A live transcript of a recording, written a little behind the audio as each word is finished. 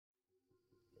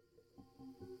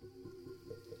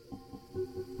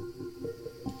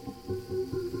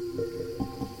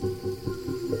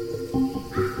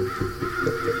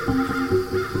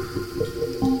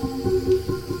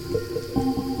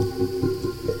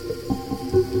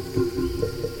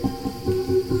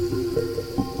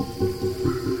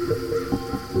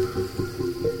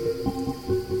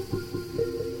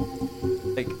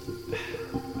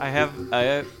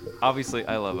I obviously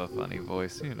I love a funny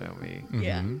voice, you know me.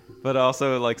 Yeah. But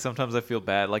also like sometimes I feel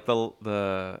bad. Like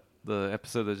the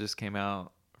episode that just came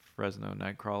out, Fresno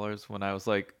Nightcrawlers, when I was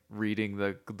like reading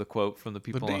the quote from the The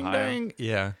people in ding Ohio. dang.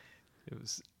 Yeah.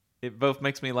 It both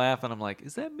makes me laugh and I'm like,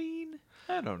 is that mean?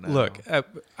 I don't know. Look,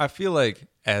 I feel like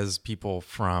as people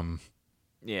from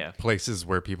yeah. places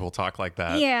where people talk like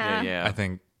that, Yeah. I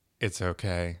think it's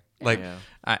okay. Like, Yeah.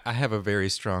 I have a very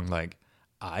strong, like,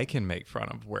 I can make fun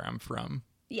of where I'm from.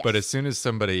 Yes. But as soon as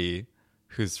somebody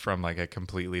who's from, like, a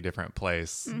completely different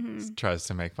place tries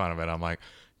to make fun of it, I'm like,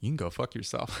 you can go fuck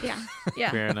yourself. Yeah.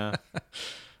 Yeah. Fair enough.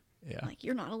 Yeah. Like,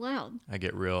 you're not allowed. I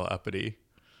get real uppity.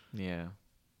 Yeah.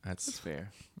 That's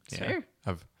Fair. yeah.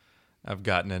 Fair. I've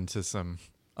gotten into some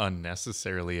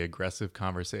unnecessarily aggressive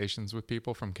conversations with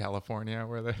people from California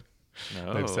where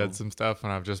they've said some stuff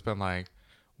and I've just been like,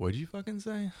 what'd you fucking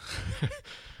say?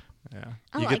 Yeah.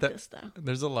 I You like get that? this, though.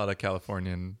 There's a lot of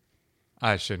Californian.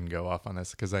 I shouldn't go off on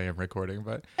this because I am recording,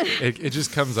 but it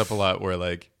just comes up a lot where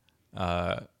like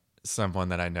someone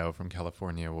that I know from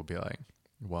California will be like,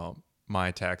 well, my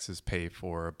taxes pay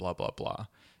for blah, blah, blah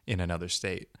in another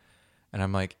state. And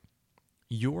I'm like,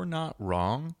 you're not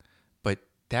wrong, but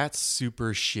that's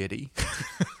super shitty.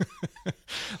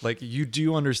 Like, you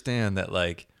do understand that,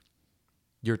 like,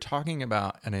 you're talking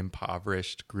about an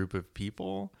impoverished group of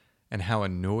people and how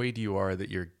annoyed you are that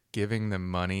you're giving them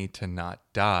money to not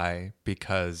die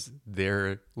because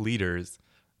their leaders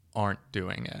aren't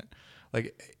doing it.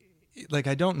 Like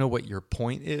I don't know what your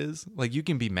point is. Like, you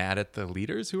can be mad at the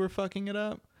leaders who are fucking it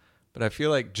up, but I feel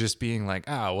like just being like,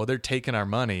 well, they're taking our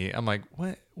money. I'm like,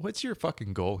 what's your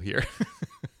fucking goal here?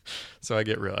 So I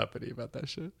get real uppity about that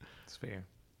shit. It's fair.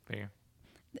 Fair.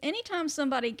 Anytime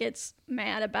somebody gets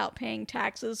mad about paying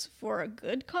taxes for a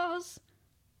good cause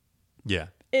Yeah.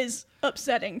 is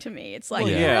upsetting to me. It's like,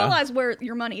 Well, you yeah. realize where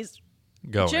your money's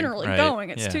Going, generally right? going.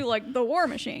 It's Yeah. to like the war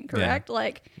machine, correct?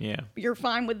 Like, Yeah. you're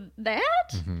fine with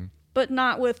that, but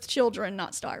not with children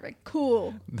not starving.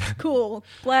 Cool. Cool.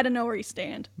 Glad to know where you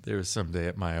stand. There was some day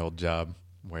at my old job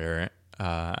where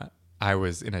I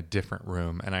was in a different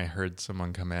room and I heard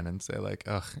someone come in and say like,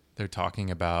 ugh, they're talking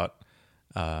about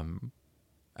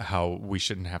how we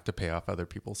shouldn't have to pay off other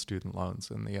people's student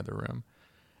loans in the other room.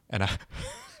 And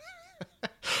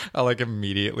I like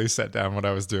immediately set down what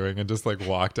I was doing and just like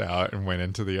walked out and went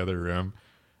into the other room.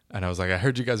 And I was like, I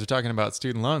heard you guys are talking about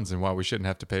student loans and why we shouldn't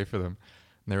have to pay for them.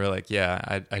 And they were like,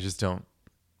 yeah, I just don't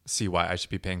see why I should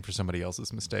be paying for somebody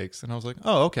else's mistakes. And I was like,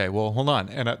 oh, okay, well, hold on.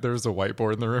 And there was a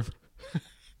whiteboard in the room.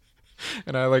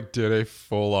 And I like did a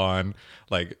full on,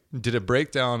 like did a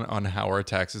breakdown on how our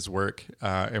taxes work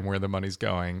and where the money's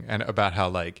going and about how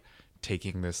like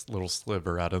taking this little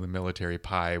sliver out of the military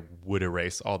pie would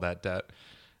erase all that debt,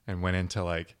 and went into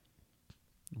like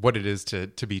what it is to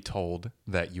be told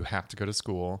that you have to go to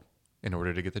school in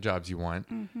order to get the jobs you want,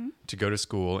 to go to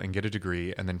school and get a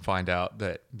degree and then find out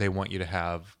that they want you to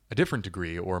have a different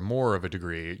degree or more of a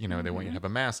degree. You know, they want you to have a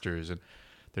master's, and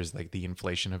there's like the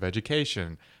inflation of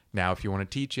education. Now, if you want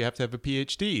to teach, you have to have a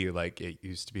PhD. Like it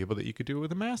used to be able that you could do it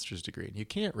with a master's degree, and you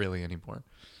can't really anymore.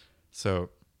 So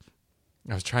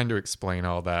I was trying to explain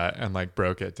all that and like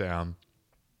broke it down.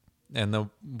 And the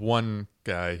one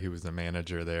guy who was the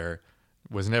manager there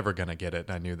was never going to get it.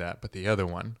 And I knew that. But the other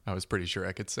one, I was pretty sure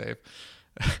I could save.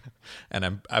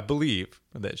 And I believe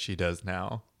that she does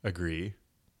now agree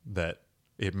that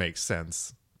it makes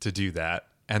sense to do that.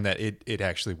 And that it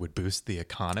actually would boost the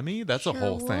economy. That's a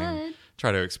whole thing. would.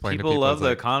 Try to explain People to people. love the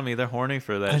like, economy. They're horny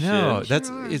for that I know. shit.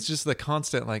 It's just the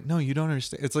constant like, no, you don't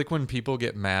understand. It's like when people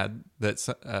get mad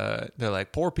that they're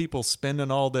like, poor people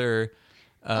spending all their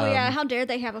Oh yeah, how dare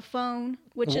they have a phone,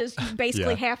 which is you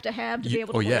basically yeah. have to be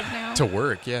able to live now. to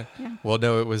work, yeah. Well,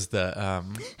 no, it was the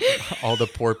all the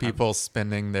poor people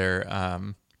spending their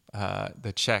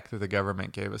the check that the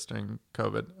government gave us during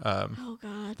COVID. Oh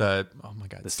god.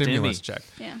 The stimulus stimmy. check.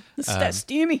 Yeah. This is that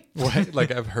steamy.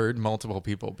 Like I've heard multiple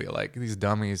people be like, these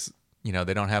dummies, you know,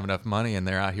 they don't have enough money and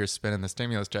they're out here spending the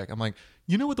stimulus check. I'm like,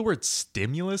 you know what the word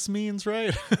stimulus means,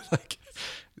 right? Like,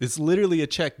 it's literally a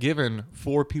check given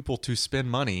for people to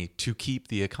spend money to keep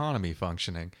the economy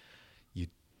functioning. You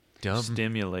dumb.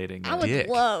 Stimulating. I would dick.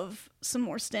 love some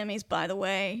more stimmies, by the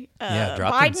way. Yeah,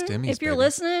 drop them Biden, stimmies, if you're baby.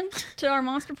 listening to our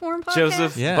Monster Porn podcast.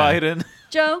 Joseph Yeah. Biden.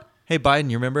 Joe, Hey, Biden,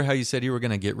 you remember how you said you were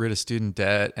going to get rid of student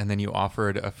debt and then you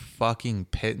offered a fucking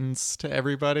pittance to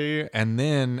everybody? And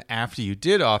then after you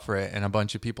did offer it and a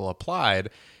bunch of people applied,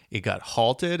 it got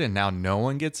halted and now no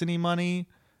one gets any money.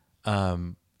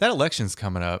 That election's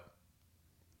coming up.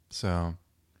 So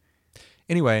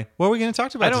Anyway, what are we going to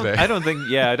talk about today? I don't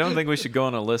think we should go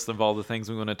on a list of all the things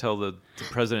we want to tell the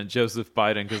President Joseph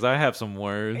Biden, because I have some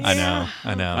words. I know.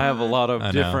 I have a lot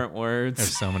of different words.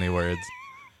 There's so many words.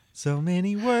 So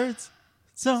many words.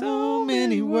 So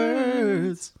many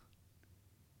words.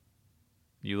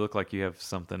 You look like you have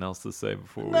something else to say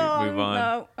before we No, move on.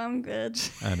 no, I'm good.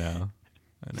 I know.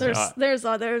 There's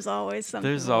always something.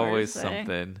 There's more always to say.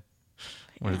 something.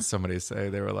 What did somebody say?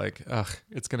 They were like, ugh,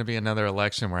 it's going to be another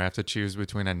election where I have to choose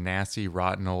between a nasty,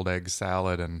 rotten old egg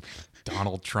salad and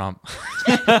Donald Trump.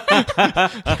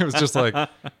 It was just like,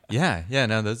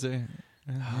 no, those are...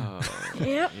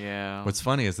 Yep. Yeah. What's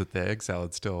funny is that the egg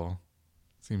salad still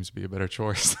seems to be a better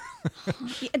choice.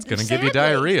 It's Going to give you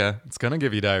diarrhea. It's going to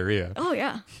give you diarrhea. Oh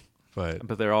yeah.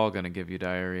 But they're all going to give you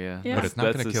diarrhea. Yeah. But it's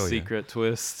not going to kill you. That's the secret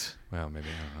twist. Well, maybe,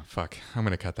 I don't know. Fuck. I'm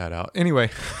going to cut that out. Anyway,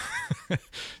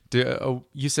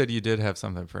 you said you did have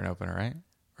something for an opener, right?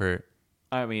 Or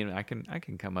I mean, I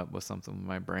can come up with something with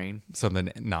my brain.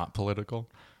 something not political?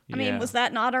 I mean, was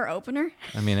that not our opener?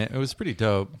 I mean, it was pretty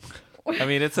dope. I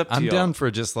mean, it's up to I'm y'all. down for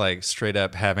just like straight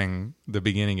up having the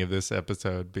beginning of this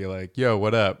episode be like, yo,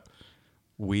 what up?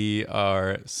 We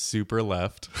are super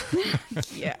left.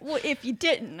 Yeah. Well, if you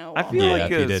didn't know, I feel Yeah,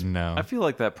 like if you didn't know. I feel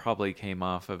like that probably came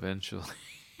off eventually.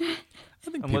 I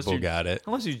think Unless people you- got it.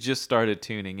 Unless you just started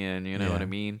tuning in, you know Yeah. what I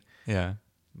mean? Yeah.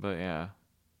 But yeah.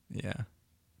 Yeah.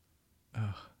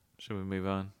 Should we move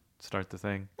on? Start the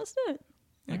thing? let's do it.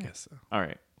 I guess so. All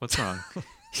right. What's wrong?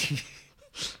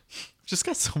 Just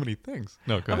got so many things.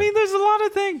 No, go I ahead. mean, there's a lot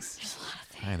of things.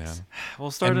 I know. We'll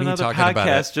start And me another talking about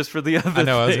podcast it. just for the other I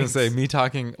know. I was going to things. say, me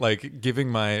talking, like giving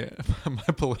my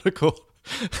political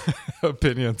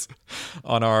opinions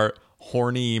on our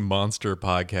horny monster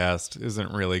podcast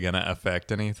isn't really going to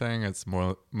affect anything. It's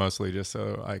mostly just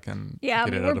so I can Yeah,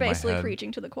 get it out we're of my basically head.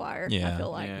 preaching to the choir. Yeah. I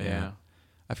feel like. Yeah.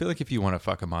 I feel like if you want to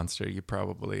fuck a monster, you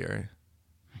probably are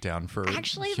down for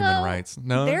Actually, human though, rights.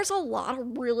 No, there's a lot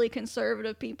of really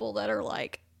conservative people that are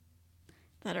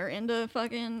into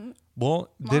fucking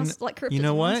well, then like cryptids you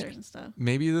know and what? monsters and stuff.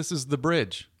 Maybe this is the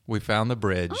bridge. We found the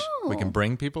bridge. We can Oh.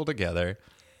 bring people together.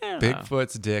 Yeah.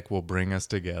 Bigfoot's dick will bring us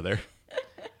together.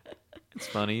 It's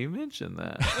funny you mentioned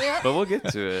that. Yeah. But we'll get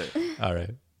to it. All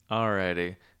right.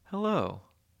 Alrighty. Hello.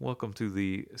 Welcome to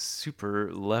the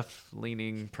super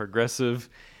left-leaning progressive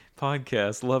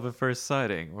podcast, Love at First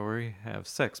Sighting, where we have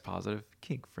sex-positive,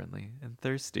 kink-friendly, and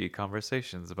thirsty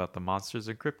conversations about the monsters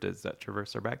and cryptids that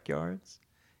traverse our backyards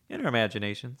and our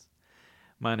imaginations.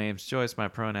 My name's Joyce. My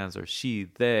pronouns are she,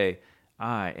 they.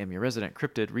 I am your resident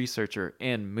cryptid researcher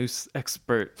and moose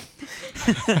expert,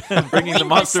 bringing the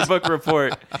Monster Book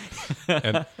Report.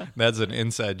 And that's an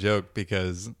inside joke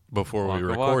because before we Waka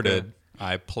recorded, waka.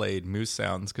 I played moose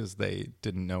sounds because they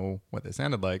didn't know what they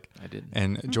sounded like. I didn't.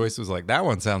 And Joyce was like, that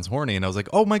one sounds horny. And I was like,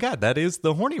 oh my God, that is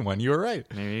the horny one. You were right.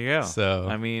 There you go. So-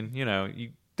 I mean, you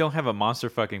don't have a monster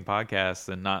fucking podcast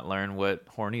and not learn what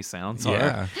horny sounds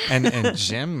Yeah. are. And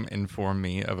Jim informed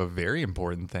me of a very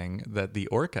important thing, that the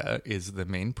orca is the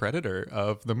main predator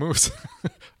of the moose.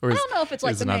 Or I don't know if it's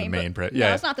like is the not main. the main but, predator. No,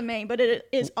 Yeah. it's not the main, but it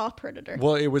is a predator.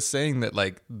 Well, it was saying that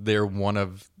like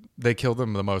they kill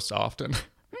them the most often.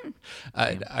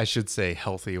 I should say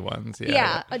healthy ones. Yeah.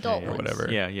 Yeah, adult or ones. whatever.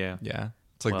 Yeah, yeah. Yeah.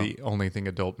 It's like Well- the only thing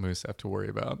adult moose have to worry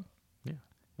about. Yeah.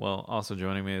 Well, also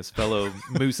joining me is fellow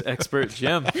moose expert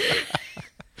Jim.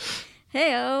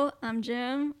 Heyo, I'm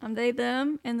Jim. I'm they,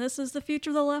 them, and this is the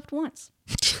future the left wants.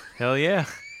 Hell yeah.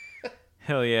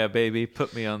 Hell yeah, baby.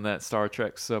 Put me on that Star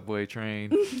Trek subway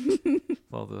train.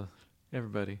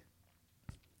 Everybody.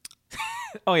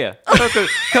 Oh yeah.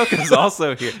 Coco's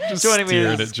also here. Just Joining me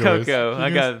staring is at Joyce. Coco. I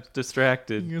You got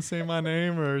distracted. You gonna say my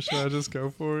name or should I just go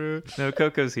for it? No,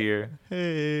 Coco's here.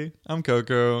 Hey, I'm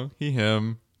Coco, he,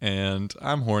 him, and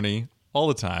I'm horny all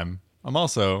the time. I'm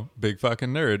also big fucking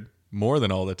nerd, more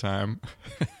than all the time.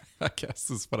 I guess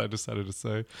is what I decided to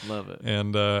say. Love it.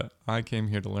 And I came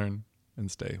here to learn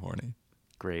and stay horny.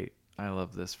 Great. I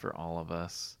love this for all of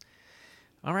us.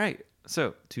 All right.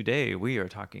 So today we are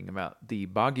talking about the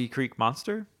Boggy Creek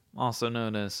Monster, also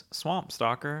known as Swamp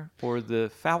Stalker or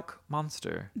the Falk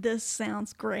Monster. This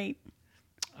sounds great.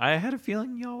 I had a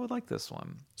feeling y'all would like this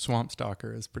one. Swamp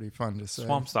Stalker is pretty fun to say.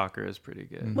 Swamp Stalker is pretty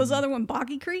good. Was the other one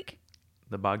Boggy Creek?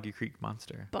 The Boggy Creek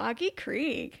Monster. Boggy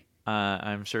Creek.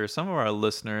 I'm sure some of our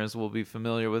listeners will be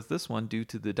familiar with this one due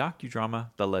to the docudrama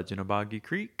The Legend of Boggy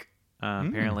Creek.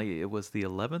 Apparently, it was the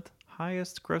 11th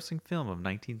highest grossing film of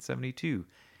 1972.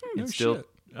 No It's still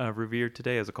shit. revered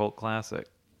today as a cult classic.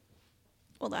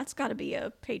 Well, that's got to be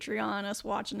a Patreon, us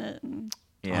watching it. And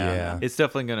Yeah. It's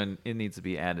definitely it needs to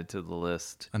be added to the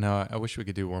list. I know. I wish we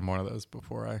could do one more of those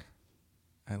before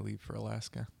I leave for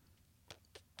Alaska.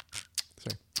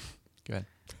 Good.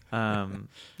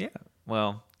 Yeah.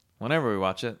 Well, whenever we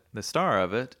watch it, the star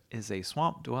of it is a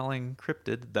swamp-dwelling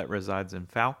cryptid that resides in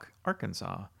Fouke,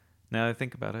 Arkansas. Now that I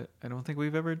think about it, I don't think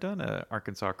we've ever done a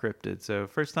Arkansas cryptid, so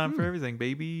first time for everything,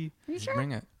 baby. Are you sure?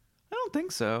 Bring it. I don't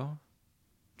think so. I'm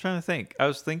trying to think. I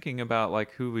was thinking about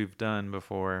like who we've done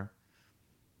before.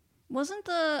 Wasn't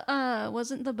the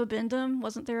Babindum?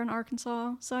 Wasn't there an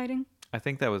Arkansas sighting? I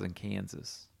think that was in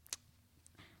Kansas.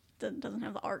 That doesn't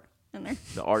have the art in there.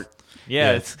 The art.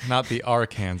 Yeah, it's not the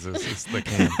Arkansas. It's the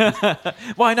Kansas.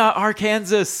 Why not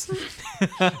Arkansas?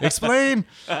 Explain.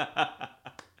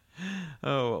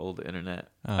 Oh, old internet.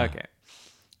 Okay.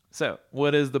 So,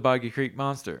 what is the Boggy Creek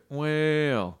Monster?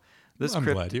 Well, I'm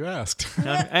glad you asked.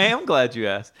 I am glad you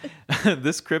asked.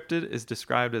 This cryptid is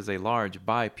described as a large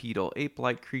bipedal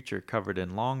ape-like creature covered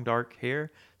in long dark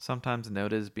hair, sometimes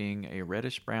noted as being a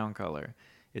reddish-brown color.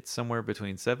 It's somewhere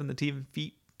between 7 to 10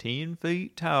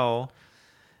 feet tall.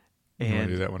 You want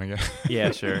to do that one again?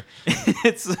 Yeah, sure.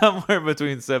 It's somewhere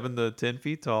between 7 to 10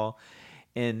 feet tall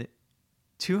and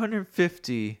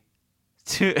 250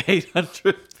 to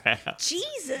 800 pounds.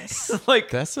 Jesus. Like,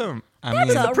 That's a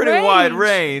a pretty wide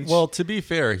range. Well, to be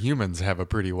fair, humans have a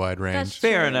pretty wide range. That's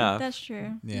Fair true. enough. That's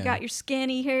true. Yeah. You got your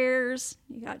skinny hairs.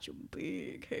 You got your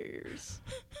big hairs.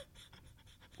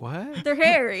 What? They're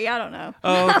hairy. I don't know.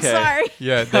 Oh, okay. Sorry.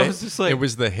 Yeah, I was just like- it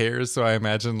was the hairs, so I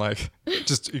imagine like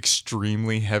just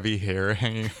extremely heavy hair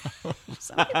hanging out,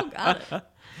 Some people got it.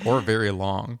 or very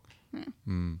long.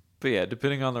 But yeah,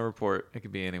 depending on the report, it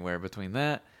could be anywhere between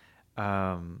that.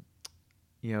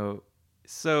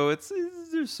 So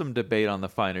there's some debate on the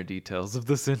finer details of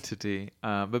this entity.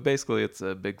 But basically, it's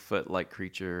a Bigfoot-like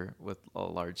creature with a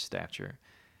large stature.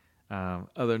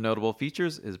 Other notable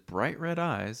features is bright red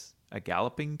eyes, a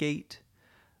galloping gait,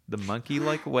 the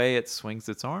monkey-like way it swings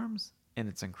its arms, and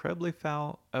its incredibly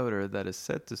foul odor that is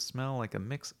said to smell like a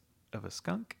mix of a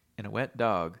skunk and a wet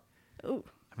dog. Ooh.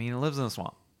 I mean, it lives in a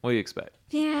swamp. What do you expect?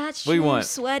 Yeah, it's What do you true. want?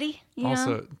 Sweaty. You know?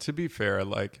 Also, to be fair,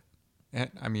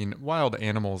 wild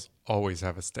animals always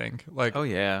have a stink. Like, Oh,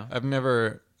 yeah. I've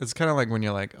never. It's kind of like when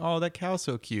you're like, "Oh, that cow's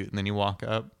so cute," and then you walk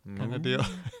up, kind of deal.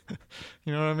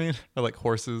 You know what I mean? Or like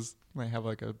horses, they have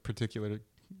like a particular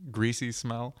greasy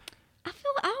smell. I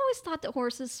always thought that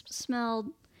horses smelled.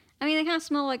 I mean, they kind of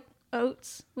smell like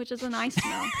oats, which is a nice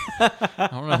smell. I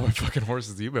don't know what fucking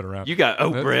horses you've been around. You got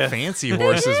oat They're breath. fancy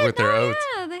horses with their oats.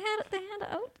 Yeah,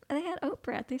 they had oat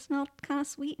breath. They smelled kind of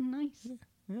sweet and nice.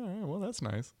 Yeah, well, that's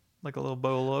nice. Like a little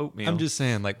bowl of oatmeal. I'm just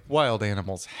saying, like, wild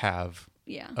animals have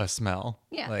Yeah. a smell.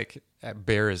 Yeah. Like,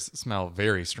 bears smell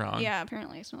very strong. Yeah,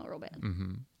 apparently they smell real bad.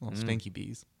 Mm-hmm. Little stinky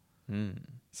bees. Mm.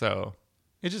 So,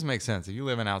 it just makes sense. If you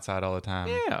living outside all the time,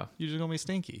 Yeah. you're just going to be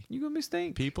stinky. You gonna be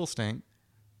stink. People stink.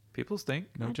 People stink.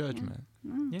 No judgment.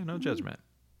 Yeah, no judgment.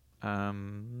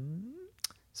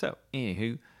 So,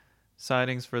 anywho,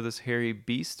 sightings for this hairy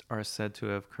beast are said to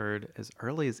have occurred as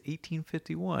early as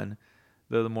 1851,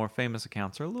 though the more famous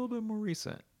accounts are a little bit more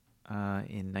recent.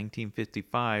 In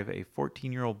 1955, a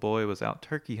 14-year-old boy was out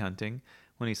turkey hunting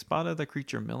when he spotted the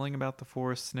creature milling about the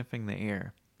forest, sniffing the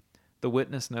air. The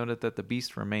witness noted that the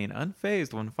beast remained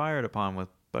unfazed when fired upon with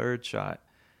birdshot.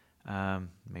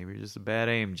 Maybe just a bad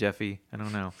aim, Jeffy. I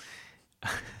don't know.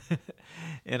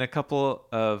 In a couple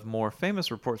of more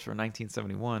famous reports from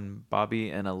 1971, Bobby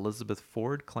and Elizabeth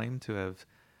Ford claimed to have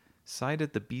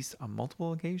sighted the beast on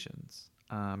multiple occasions.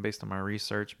 Based on my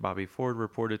research, Bobby Ford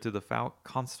reported to the Fouke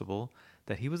constable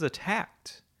that he was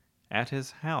attacked at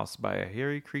his house by a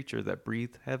hairy creature that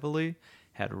breathed heavily,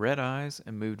 had red eyes,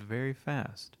 and moved very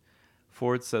fast.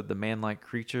 Ford said the man-like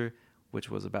creature, which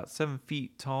was about 7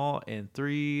 feet tall and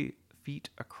 3 feet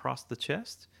across the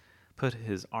chest, put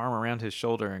his arm around his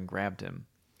shoulder and grabbed him.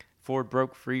 Ford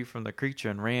broke free from the creature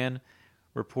and ran,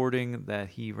 reporting that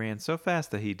he ran so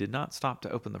fast that he did not stop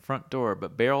to open the front door,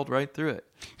 but barreled right through it.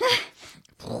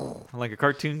 Like a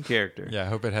cartoon character. Yeah, I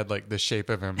hope it had like the shape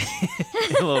of him.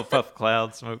 A little puff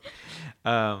cloud smoke.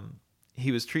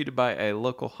 He was treated by a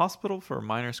local hospital for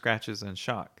minor scratches and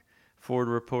shock. Ford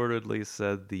reportedly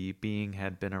said the being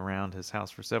had been around his house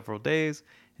for several days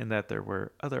and that there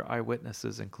were other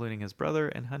eyewitnesses, including his brother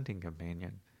and hunting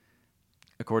companion.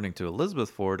 According to Elizabeth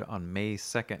Ford, on May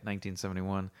 2nd,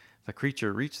 1971, the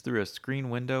creature reached through a screen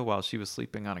window while she was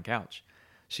sleeping on a couch.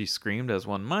 She screamed as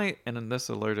one might, and this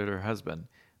alerted her husband.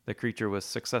 The creature was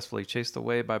successfully chased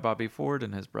away by Bobby Ford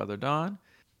and his brother Don.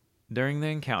 During the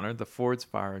encounter, the Fords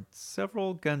fired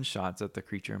several gunshots at the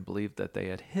creature and believed that they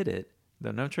had hit it,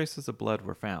 though no traces of blood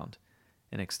were found.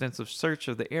 An extensive search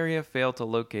of the area failed to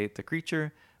locate the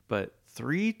creature, but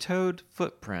 3-toed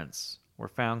footprints were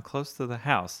found close to the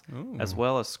house, as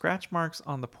well as scratch marks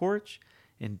on the porch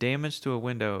and damage to a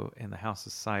window in the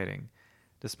house's siding.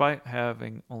 Despite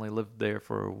having only lived there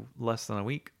for less than a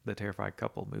week, the terrified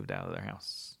couple moved out of their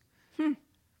house.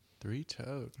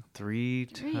 3-toed. Three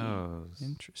toes.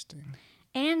 Interesting.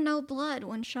 And no blood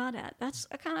when shot at. That's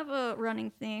a kind of a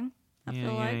running theme, I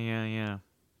feel like.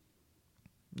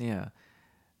 Yeah.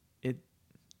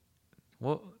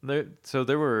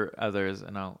 There were others,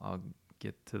 and I'll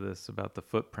get to this about the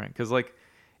footprint, because like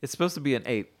it's supposed to be an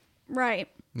ape. Right.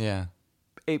 Yeah.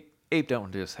 Ape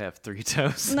don't just have 3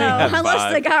 toes. No,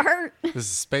 unless they got hurt. This is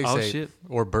space ape shit.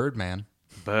 or Birdman.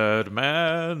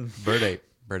 Birdman. Bird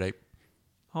ape.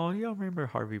 Oh, y'all remember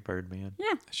Harvey Birdman?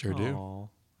 Yeah. Sure do. Oh,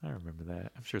 I remember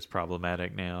that. I'm sure it's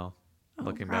problematic now.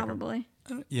 Looking Probably.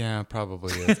 Yeah,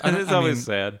 probably is. back, it's always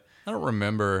sad. I don't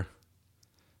remember.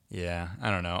 Yeah,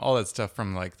 I don't know. All that stuff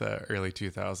from like the early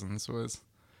 2000s was,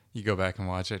 you go back and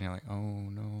watch it and you're like, oh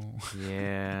no.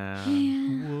 Yeah.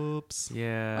 Whoops.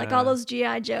 Yeah. Like all those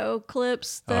G.I. Joe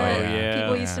clips that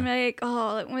people used to make.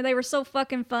 Oh, when they were so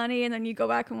fucking funny, and then you go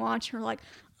back and watch, and you're like,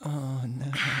 Oh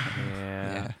no.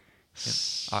 Yeah.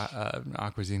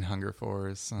 Aquazine Hunger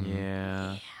Force. And,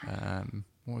 Yeah.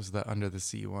 what was the Under the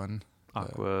Sea one?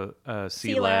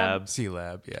 Sea Lab. Lab. Sea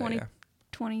Lab. Yeah.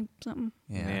 20 something.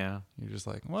 Yeah. You're just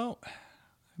like, well,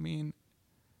 I mean,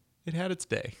 it had its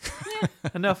day.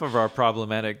 Enough of our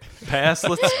problematic past.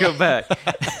 Let's go back.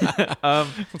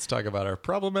 Let's talk about our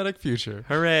problematic future.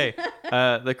 Hooray.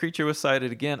 The creature was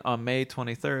sighted again on May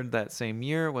 23rd that same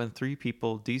year when 3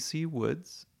 people, D.C.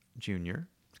 Woods Jr.,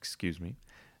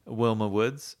 Wilma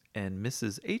Woods, and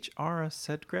Mrs. H.R.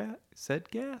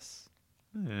 Sedgas,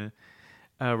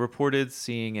 reported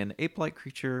seeing an ape-like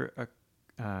creature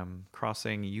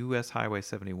crossing U.S. Highway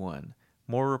 71.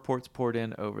 More reports poured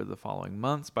in over the following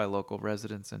months by local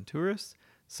residents and tourists,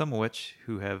 some of which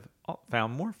who have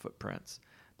found more footprints.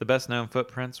 The best-known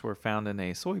footprints were found in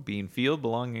a soybean field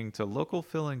belonging to local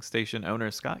filling station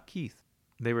owner Scott Keith.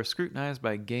 They were scrutinized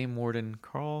by game warden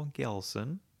Carl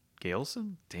Galson.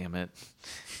 Galson? Damn it.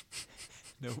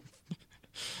 Nope.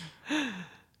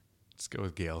 Let's go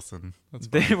with Galson.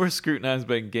 They were scrutinized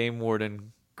by game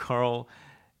warden Carl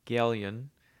Gallion,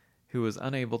 who was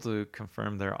unable to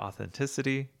confirm their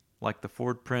authenticity. Like the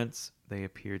Ford prints, they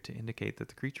appeared to indicate that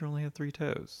the creature only had 3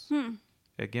 toes.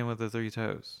 Again with the 3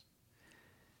 toes.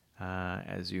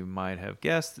 As you might have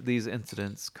guessed, these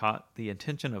incidents caught the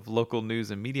attention of local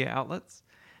news and media outlets.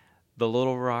 The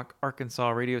Little Rock,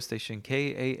 Arkansas radio station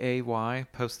KAAY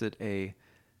posted this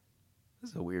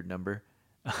is a weird number,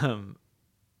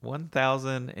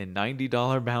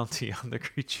 $1,090 bounty on the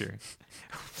creature.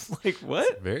 Like,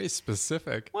 what? It's very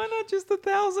specific. Why not just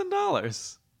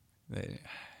 $1,000?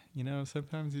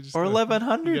 Sometimes you just Or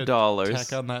 $1,100.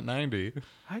 tack on that 90.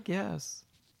 I guess.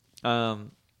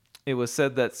 It was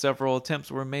said that several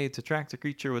attempts were made to track the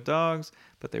creature with dogs,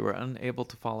 but they were unable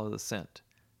to follow the scent.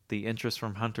 The interest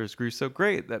from hunters grew so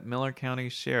great that Miller County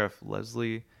Sheriff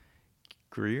Leslie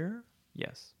Greer,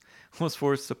 was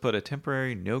forced to put a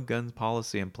temporary no-guns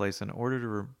policy in place in order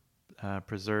to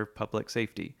preserve public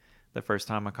safety. The first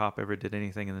time a cop ever did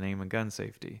anything in the name of gun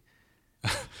safety.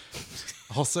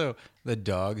 Also, the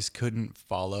dogs couldn't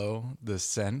follow the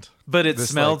scent. But it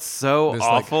smelled so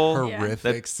awful. Like,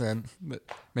 horrific scent.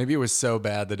 Maybe it was so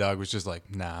bad the dog was just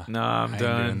like, nah, I'm done. Ain't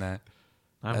doing that.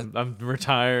 I'm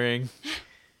retiring.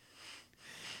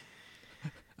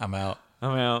 I'm out.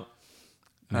 Now,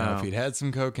 if he'd had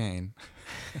some cocaine,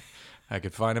 I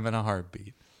could find him in a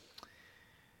heartbeat.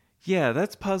 Yeah,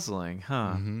 that's puzzling,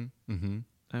 huh? Mm-hmm.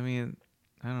 I mean,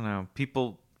 I don't know.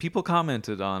 People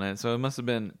commented on it, so it must have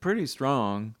been pretty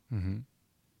strong. Mm-hmm.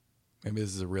 Maybe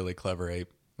this is a really clever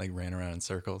ape, like ran around in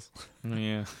circles.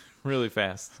 Yeah, really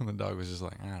fast. And the dog was just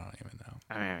like, I don't even know.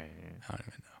 I don't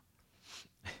even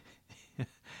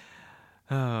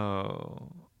know. Oh,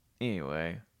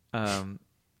 anyway.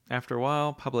 After a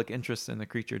while, public interest in the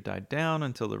creature died down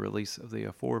until the release of the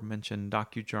aforementioned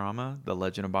docudrama, The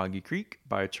Legend of Boggy Creek,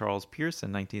 by Charles Pierce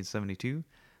in 1972.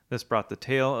 This brought the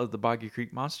tale of the Boggy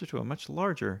Creek monster to a much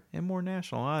larger and more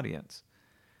national audience.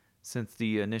 Since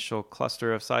the initial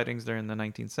cluster of sightings during the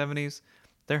 1970s,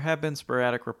 there have been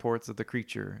sporadic reports of the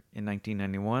creature. In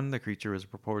 1991, the creature was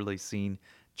reportedly seen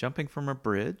jumping from a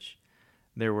bridge.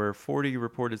 There were 40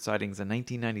 reported sightings in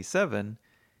 1997,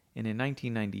 and in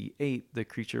 1998, the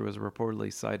creature was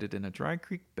reportedly sighted in a dry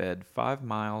creek bed 5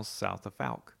 miles south of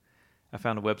Fouke. I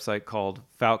found a website called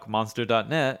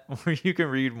FoukeMonster.net where you can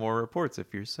read more reports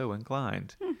if you're so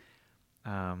inclined.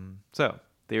 So,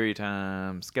 theory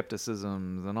time,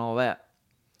 skepticisms, and all that.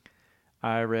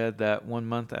 I read that 1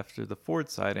 month after the Ford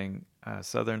sighting,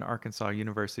 Southern Arkansas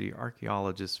University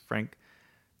archaeologist Frank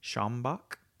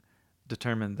Schambach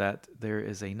determined that there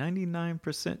is a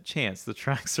 99% chance the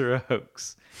tracks are a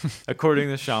hoax. According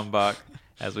to Schambach,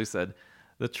 as we said,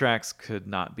 the tracks could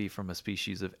not be from a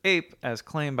species of ape, as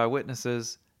claimed by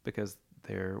witnesses, because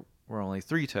there were only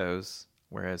 3 toes,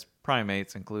 whereas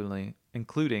primates, including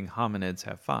hominids,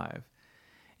 have 5.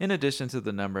 In addition to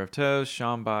the number of toes,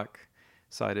 Schambach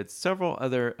cited several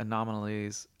other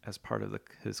anomalies as part of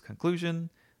his conclusion.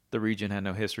 The region had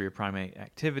no history of primate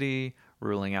activity,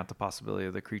 ruling out the possibility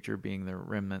of the creature being the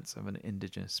remnants of an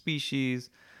indigenous species.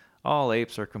 All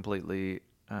apes are completely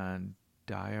I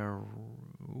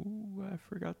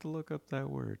forgot to look up that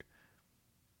word.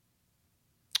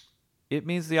 It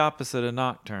means the opposite of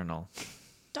nocturnal.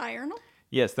 Diurnal?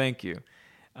 Yes, thank you.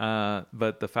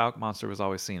 But the Falk monster was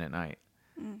always seen at night.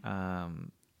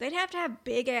 They'd have to have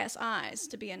big ass eyes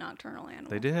to be a nocturnal animal.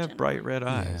 They did have bright red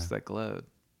eyes that glowed.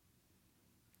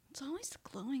 It's always the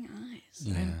glowing eyes.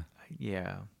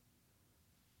 Yeah.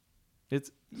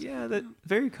 It's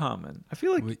very common. I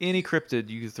feel like any cryptid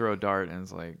you could throw a dart and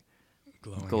it's like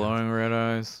glowing red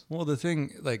eyes. Well, the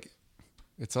thing, like,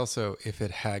 it's also, if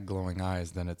it had glowing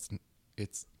eyes, then it's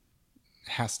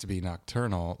has to be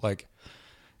nocturnal, like,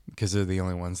 because they're the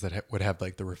only ones that would have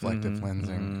like the reflective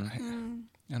lensing.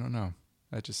 I don't know.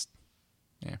 I guess.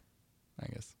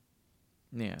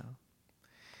 Yeah.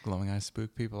 Glowing eyes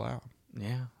spook people out.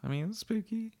 Yeah. I mean, it's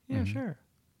spooky. Yeah, sure.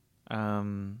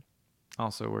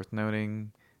 Also worth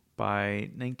noting, by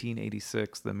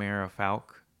 1986, the mayor of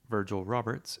Falk, Virgil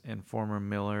Roberts, and former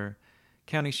Miller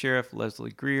County Sheriff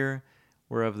Leslie Greer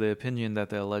were of the opinion that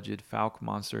the alleged Falk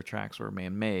monster tracks were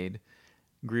man-made.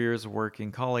 Greer's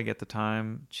working colleague at the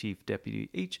time, Chief Deputy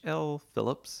H.L.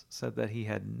 Phillips, said that he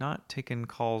had not taken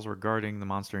calls regarding the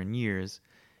monster in years.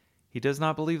 He does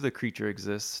not believe the creature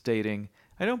exists, stating,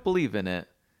 "I don't believe in it,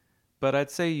 but I'd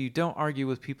say you don't argue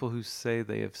with people who say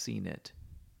they have seen it.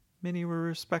 Many were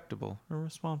respectable and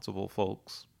responsible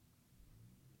folks.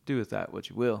 Do with that what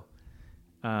you will."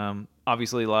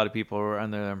 Obviously, a lot of people were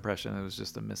under the impression it was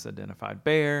just a misidentified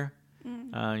bear.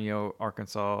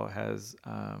 Arkansas has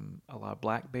a lot of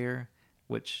black bear,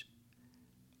 which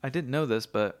I didn't know this,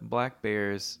 but black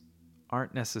bears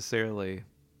aren't necessarily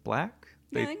black.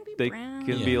 They can be brown.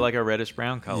 Can be like a reddish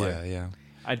brown color. Yeah.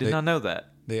 I did not know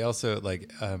that. They also, like,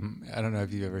 I don't know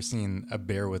if you've ever seen a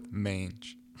bear with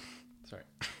mange. Sorry.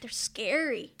 They're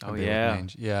scary. Oh, yeah.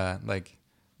 Mange. Yeah, like,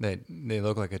 they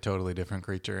look like a totally different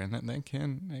creature, and they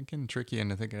can trick you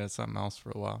into thinking it's something else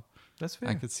for a while. That's fair.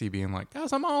 I could see being like,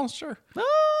 that's a monster.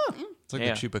 Ah! It's like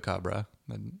the chupacabra,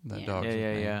 the dogs with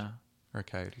mange. Or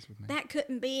coyotes with mange. That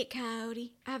couldn't be a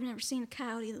coyote. I've never seen a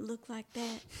coyote that looked like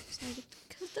that. It's like,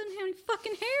 because it doesn't have any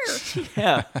fucking hair.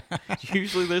 Yeah.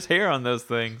 Usually there's hair on those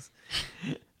things.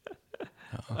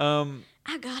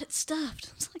 I got it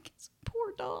stuffed. It's like, it's a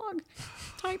poor dog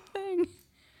type thing.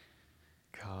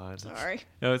 God. Sorry.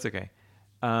 No, it's okay.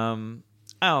 I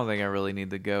don't think I really need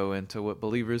to go into what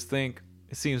believers think.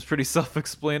 It seems pretty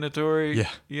self-explanatory.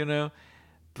 Yeah.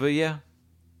 But yeah,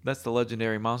 that's the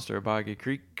legendary monster of Boggy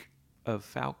Creek of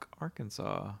Falk,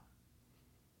 Arkansas.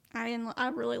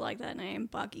 I really like that name,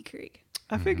 Boggy Creek.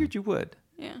 I figured you would.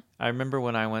 Yeah. I remember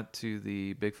when I went to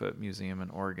the Bigfoot Museum in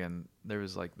Oregon, there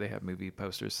was like, they have movie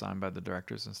posters signed by the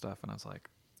directors and stuff. And I was like,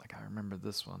 I remember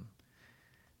this one.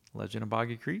 Legend of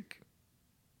Boggy Creek.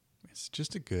 It's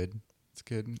just a good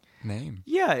name.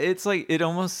 Yeah. It's like, it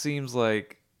almost seems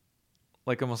like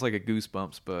almost like a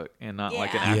Goosebumps book and not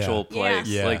like an actual place.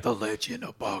 Yeah. Like the Legend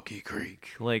of Boggy Creek.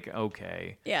 Like,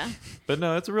 okay. Yeah. But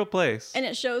no, it's a real place. And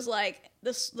it shows like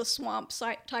the swamp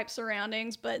type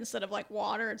surroundings, but instead of like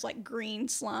water, it's like green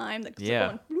slime that's going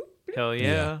bloop, bloop. Hell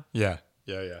yeah. Yeah.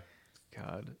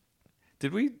 God.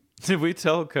 Did we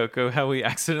tell Coco how we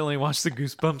accidentally watched the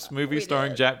Goosebumps movie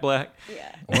starring Jack Black?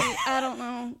 Yeah. I don't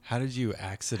know. How did you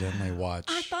accidentally watch?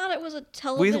 I thought it was a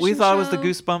television We thought show. it was the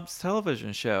Goosebumps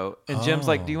television show. And Jim's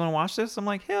like, "Do you want to watch this?" I'm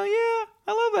like, "Hell yeah. I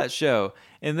love that show."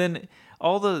 And then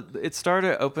it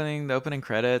started the opening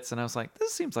credits, and I was like,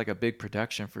 "This seems like a big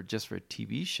production for a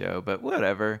TV show, but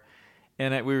whatever."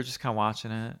 And we were just kind of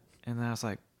watching it, and then I was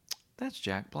like, "That's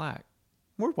Jack Black.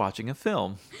 We're watching a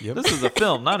film. Yep. This is a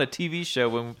film, not a TV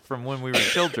show from when we were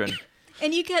children."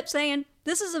 And you kept saying,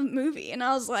 "This is a movie," and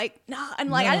I was like, "No."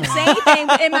 And like I didn't say anything,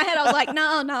 but in my head I was like,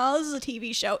 "No, this is a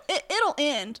TV show. It'll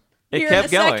end." It kept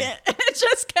going. It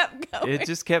just kept going. It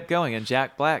just kept going, and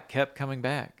Jack Black kept coming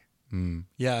back.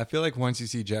 Yeah, I feel like once you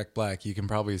see Jack Black, you can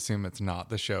probably assume it's not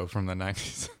the show from the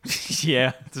 90s.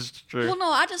 Yeah, that's true. Well,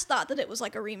 no, I just thought that it was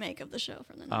like a remake of the show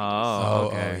from the 90s. Oh,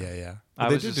 okay. Yeah. I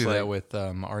They was did just do like- that with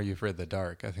Are You Afraid of the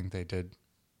Dark? I think they did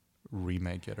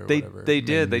remake it or They whatever. did.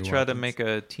 Made They new tried to ones. make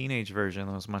a teenage version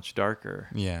that was much darker.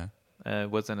 Yeah. It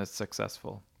wasn't as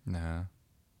successful. No.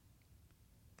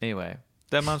 Anyway,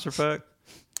 that monster fuck.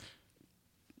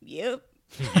 Yep.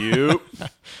 Yep.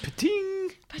 Pating.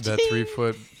 That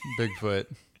 3-foot Bigfoot.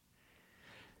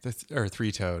 Or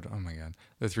 3-toed. Oh my god.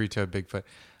 The 3-toed Bigfoot.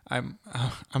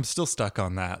 I'm still stuck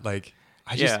on that. Like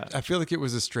I feel like it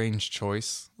was a strange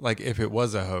choice. Like if it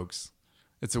was a hoax,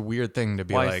 it's a weird thing to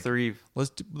be Why like 3?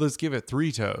 let's give it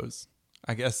 3 toes.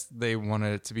 I guess they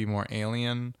wanted it to be more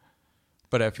alien,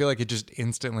 but I feel like it just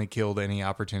instantly killed any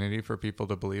opportunity for people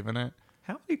to believe in it.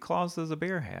 How many claws does a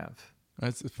bear have?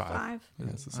 It's 5. 5. Yeah,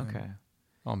 it's the same. Okay.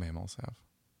 All mammals have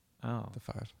Oh. the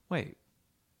 5. Wait.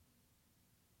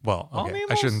 Well, All okay. I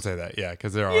mammals? shouldn't say that. Yeah,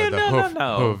 because there are Yeah, the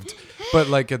no. hooved. But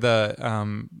like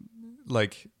the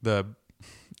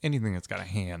anything that's got a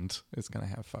hand is gonna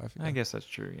have 5. Yeah. I guess that's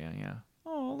true. Yeah.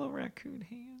 Oh, little raccoon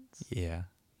hands. Yeah.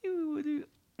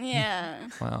 Yeah.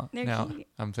 Well, They're now cute.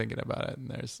 I'm thinking about it, and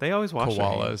there's They always wash their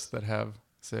hands. koalas that have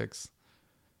 6.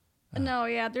 No,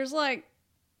 yeah. There's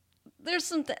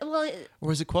some.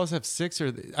 Or is it koalas have 6?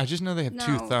 Or I just know they have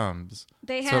 2 No. thumbs.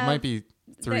 They have. So it might be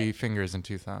 3 they- fingers and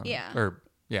 2 thumbs. Yeah. Or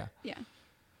yeah. Yeah.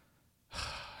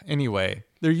 Anyway,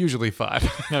 they're usually 5.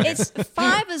 It's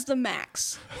 5 is the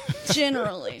max,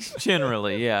 generally,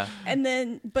 Generally, yeah. and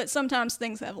then but sometimes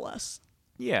things have less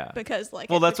Yeah. because like.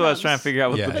 Well, it that's what I was trying to becomes figure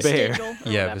out with Yeah. the bear. vestigial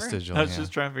or Yeah, whatever. vestigial. I was yeah.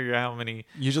 just trying to figure out how many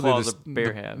Usually claws the, a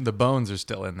bear have. the bones are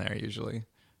still in there. Usually,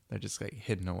 they're just like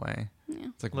hidden away. Yeah.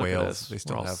 It's like Look at whales. us. They We're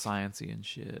still all have. sciencey and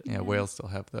shit. Yeah, whales still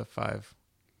have the 5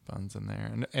 bones in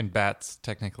there, and bats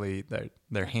technically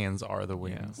their hands are the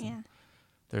wings. Yeah.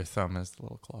 Their thumb is the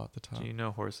little claw at the top. Do you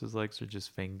know horses' legs are just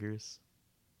fingers?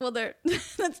 Well,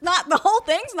 that's not the whole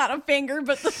thing's not a finger,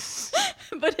 but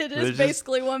but it They're is just-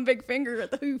 basically one big finger at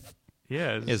the hoof.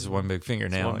 Yeah. It's one big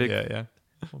fingernail. one big- Yeah.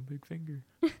 One big finger.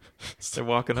 They're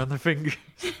walking on their fingers.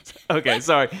 Okay,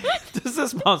 sorry. Does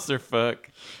this monster fuck?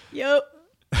 Yep.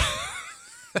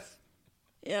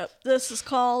 Yep. This is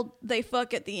called "They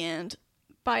Fuck at the End"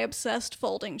 by Obsessed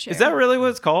Folding Chair. Is that really what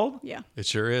it's called? Yeah. It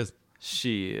sure is.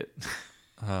 Shit.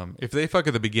 If they fuck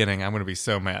at the beginning, I'm gonna be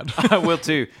so mad. I will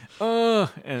too. And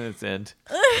it's end.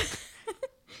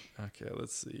 Okay,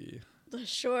 let's see. The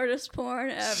shortest porn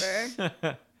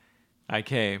ever. I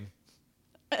came.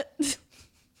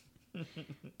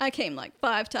 I came like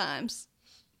 5 times.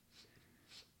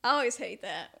 I always hate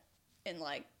that in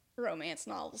like romance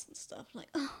novels and stuff. Like,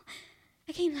 oh,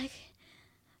 I came like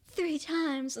 3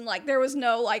 times, and like there was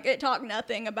no like it talked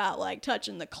nothing about like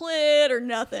touching the clit or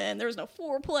nothing. There was no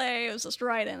foreplay. It was just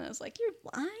right in. I was like, you're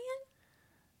lying.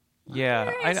 Yeah,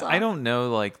 your ass I off. don't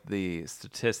know like the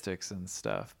statistics and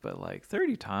stuff, but like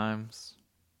 30 times,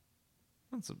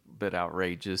 that's a bit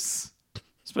outrageous.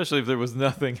 Especially if there was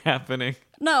nothing happening.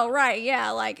 No, right?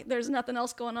 Yeah, like there's nothing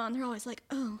else going on. They're always like,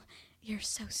 oh, you're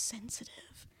so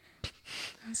sensitive.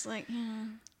 It's like, yeah.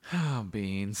 Oh,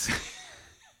 beans.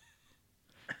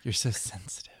 You're so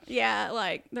sensitive. Yeah,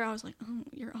 like they're always like, oh,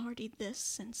 you're already this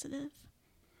sensitive.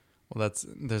 Well,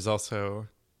 there's also,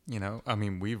 I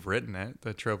mean, we've written it,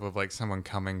 the trope of like someone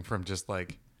coming from just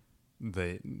like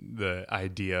the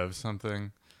idea of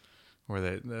something,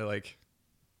 where they're like,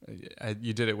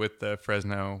 you did it with the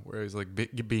Fresno, where he was like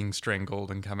being strangled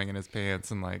and coming in his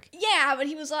pants and like. Yeah, but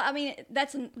he was. I mean,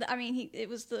 it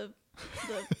was the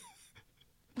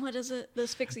what is it? The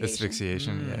asphyxiation.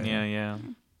 Asphyxiation. Yeah.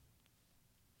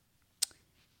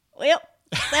 Well,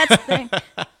 that's the thing.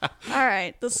 All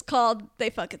right, this is called "They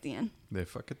Fuck at the End." They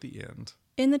fuck at the end.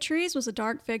 In the trees was a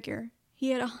dark figure.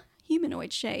 He had a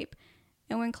humanoid shape,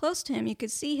 and when close to him, you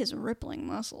could see his rippling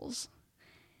muscles.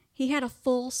 He had a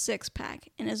full 6-pack,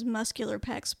 and his muscular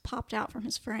pecs popped out from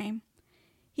his frame.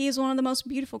 He is one of the most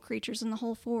beautiful creatures in the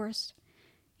whole forest.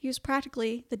 He was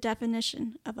practically the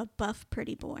definition of a buff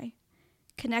pretty boy.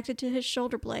 Connected to his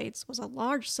shoulder blades was a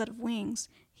large set of wings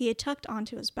he had tucked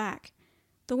onto his back.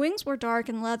 The wings were dark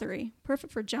and leathery,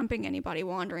 perfect for jumping anybody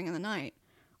wandering in the night,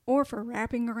 or for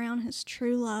wrapping around his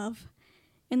true love.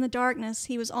 In the darkness,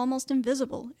 he was almost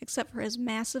invisible, except for his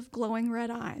massive glowing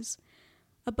red eyes.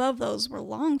 Above those were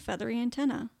long feathery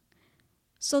antennae.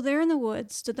 So there in the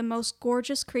woods stood the most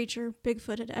gorgeous creature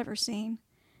Bigfoot had ever seen.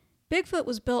 Bigfoot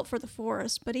was built for the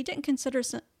forest, but he didn't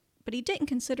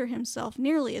consider himself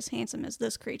nearly as handsome as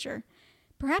this creature.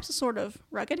 Perhaps a sort of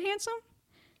rugged handsome?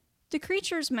 The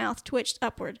creature's mouth twitched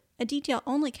upward, a detail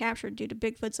only captured due to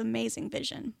Bigfoot's amazing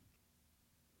vision.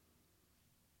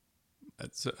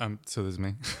 So this is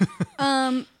me.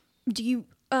 Do you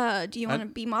want to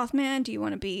be Mothman? Do you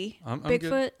want to be I'm Bigfoot?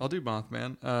 good. I'll do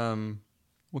Mothman.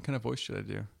 What kind of voice should I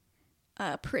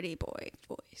do? Pretty boy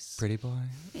voice. Pretty boy.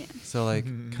 Yeah. So like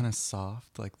kind of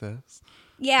soft like this.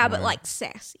 Yeah, but Or- like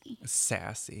sassy.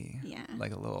 Sassy. Yeah.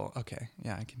 Like a little. Okay.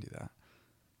 Yeah, I can do that.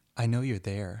 I know you're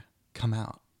there. Come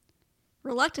out.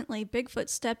 Reluctantly, Bigfoot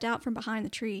stepped out from behind the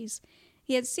trees.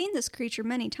 He had seen this creature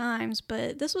many times,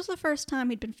 but this was the first time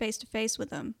he'd been face to face with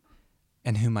him.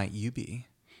 And who might you be?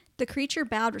 The creature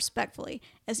bowed respectfully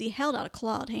as he held out a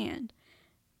clawed hand.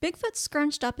 Bigfoot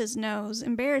scrunched up his nose,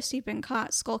 embarrassed he'd been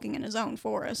caught skulking in his own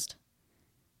forest.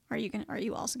 Are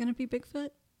you also gonna be Bigfoot?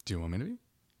 Do you want me to be?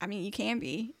 I mean, you can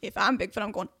be. If I'm Bigfoot,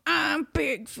 I'm going, I'm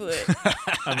Bigfoot.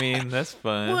 I mean, that's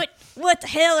fun. What the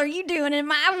hell are you doing in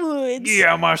my woods?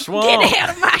 Yeah, my swamp. Get out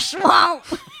of my swamp.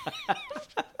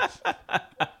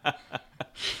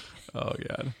 Oh,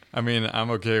 God. I mean,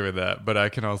 I'm okay with that, but I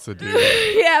can also do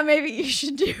Yeah, maybe you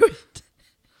should do it.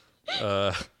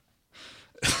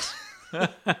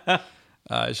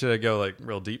 Should I go like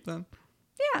real deep then?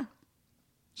 Yeah.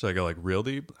 Should I go like real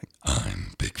deep? Like,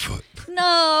 I'm Bigfoot.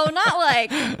 No, not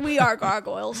like we are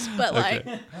gargoyles, but like.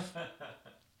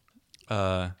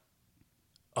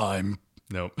 I'm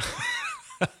nope.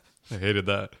 I hated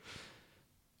that.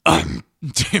 Damn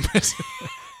it.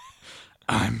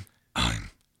 I'm.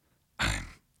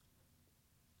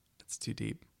 It's too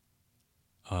deep.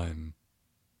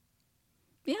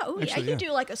 Yeah, ooh, Actually, I could yeah.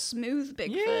 do like a smooth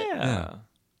Bigfoot. Yeah.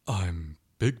 I'm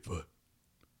Bigfoot.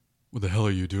 What the hell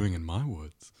are you doing in my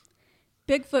woods?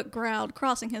 Bigfoot growled,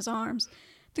 crossing his arms.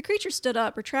 The creature stood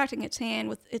up, retracting its hand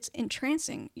with its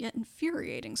entrancing yet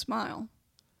infuriating smile.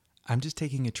 I'm just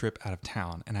taking a trip out of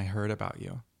town, and I heard about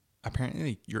you.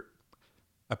 Apparently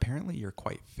you're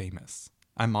quite famous.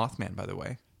 I'm Mothman, by the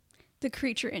way. The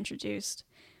creature introduced.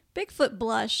 Bigfoot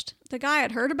blushed. The guy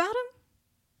had heard about him?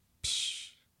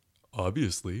 Psh,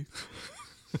 obviously.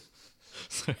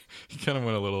 Sorry, he kind of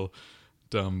went a little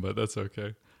dumb, but that's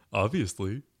okay.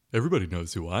 Obviously, everybody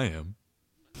knows who I am.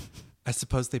 I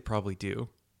suppose they probably do.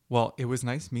 Well, it was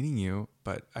nice meeting you,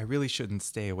 but I really shouldn't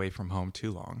stay away from home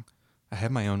too long. I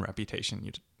have my own reputation.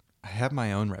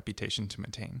 To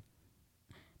maintain.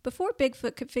 Before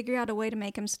Bigfoot could figure out a way to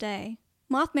make him stay,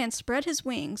 Mothman spread his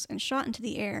wings and shot into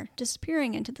the air,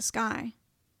 disappearing into the sky.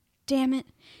 Damn it.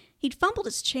 He'd fumbled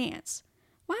his chance.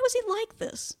 Why was he like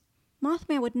this?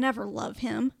 Mothman would never love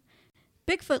him.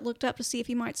 Bigfoot looked up to see if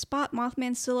he might spot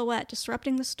Mothman's silhouette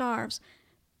disrupting the stars,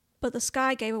 but the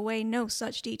sky gave away no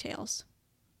such details.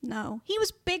 No, he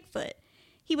was Bigfoot.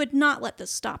 He would not let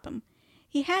this stop him.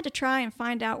 He had to try and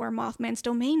find out where Mothman's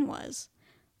domain was.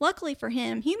 Luckily for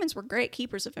him, humans were great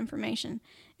keepers of information,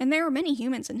 and there were many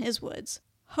humans in his woods,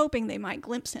 hoping they might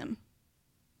glimpse him.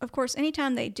 Of course,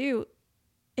 anytime they do,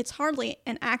 it's hardly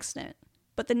an accident,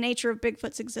 but the nature of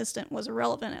Bigfoot's existence was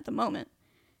irrelevant at the moment.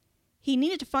 He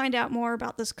needed to find out more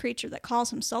about this creature that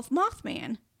calls himself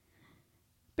Mothman.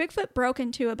 Bigfoot broke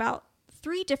into about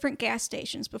 3 different gas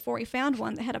stations before he found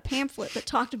one that had a pamphlet that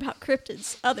talked about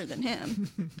cryptids other than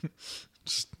him.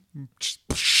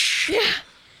 Yeah,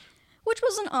 which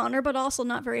was an honor, but also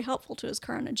not very helpful to his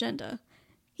current agenda.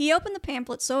 He opened the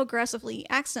pamphlet so aggressively he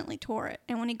accidentally tore it,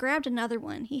 and when he grabbed another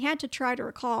one, he had to try to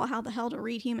recall how the hell to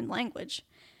read human language.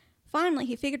 Finally,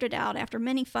 he figured it out after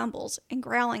many fumbles and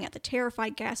growling at the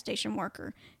terrified gas station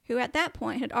worker, who at that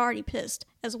point had already pissed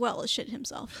as well as shit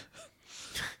himself.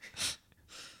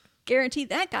 Guaranteed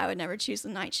that guy would never choose the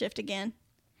night shift again.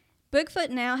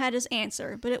 Bigfoot now had his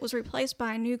answer, but it was replaced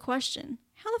by a new question.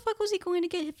 How the fuck was he going to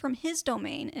get from his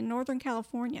domain in Northern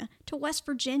California to West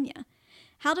Virginia?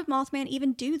 How did Mothman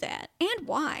even do that? And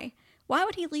why? Why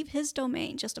would he leave his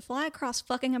domain just to fly across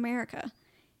fucking America?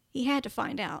 He had to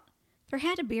find out. There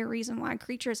had to be a reason why a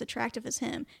creature as attractive as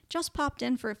him just popped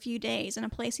in for a few days in a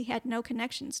place he had no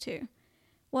connections to.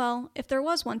 Well, if there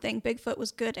was one thing Bigfoot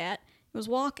was good at, it was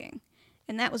walking.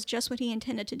 And that was just what he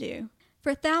intended to do.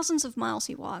 For thousands of miles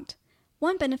he walked.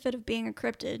 One benefit of being a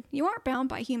cryptid, you aren't bound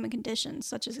by human conditions,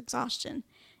 such as exhaustion.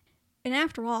 And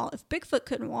after all, if Bigfoot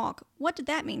couldn't walk, what did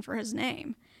that mean for his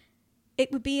name?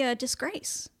 It would be a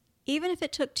disgrace, even if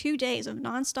it took 2 days of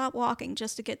nonstop walking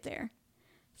just to get there.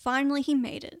 Finally, he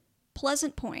made it.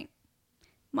 Pleasant Point.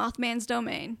 Mothman's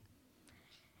domain.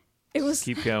 It was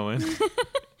Keep going.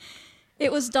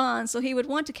 It was dawn, so he would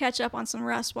want to catch up on some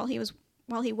rest while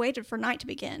he waited for night to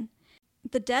begin.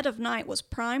 The dead of night was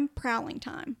prime prowling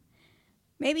time.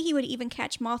 Maybe he would even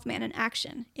catch Mothman in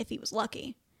action, if he was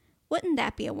lucky. Wouldn't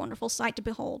that be a wonderful sight to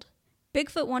behold?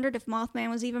 Bigfoot wondered if Mothman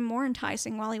was even more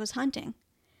enticing while he was hunting.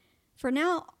 For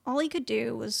now, all he could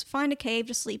do was find a cave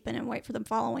to sleep in and wait for the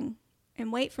following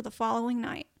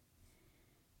night.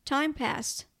 Time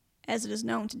passed, as it is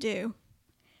known to do.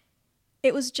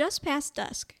 It was just past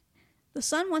dusk. The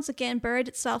sun once again buried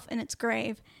itself in its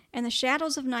grave, and the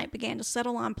shadows of night began to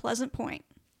settle on Pleasant Point.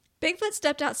 Bigfoot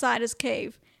stepped outside his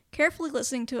cave, carefully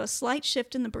listening to a slight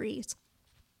shift in the breeze.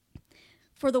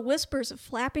 For the whispers of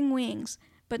flapping wings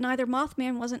either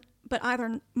Mothman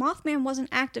wasn't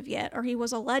active yet, or he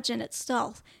was a legend at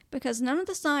stealth, because none of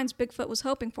the signs Bigfoot was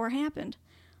hoping for happened.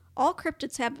 All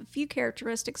cryptids have a few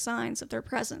characteristic signs of their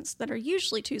presence that are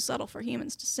usually too subtle for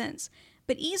humans to sense,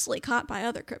 but easily caught by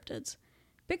other cryptids.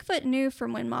 Bigfoot knew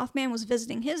from when Mothman was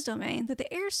visiting his domain that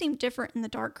the air seemed different in the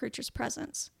dark creature's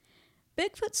presence.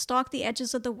 Bigfoot stalked the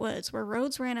edges of the woods where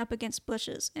roads ran up against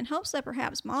bushes in hopes that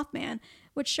perhaps Mothman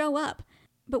would show up,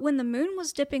 but when the moon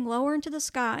was dipping lower into the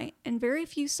sky and very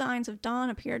few signs of dawn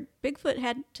appeared, Bigfoot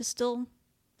had still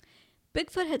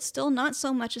not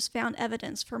so much as found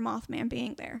evidence for Mothman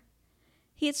being there.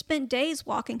 He had spent days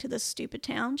walking to this stupid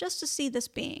town just to see this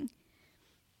being.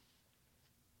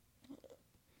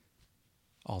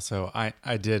 Also,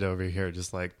 I did over here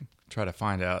just like try to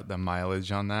find out the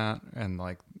mileage on that and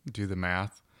like do the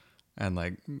math, and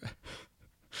like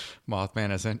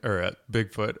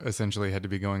Bigfoot essentially had to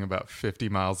be going about 50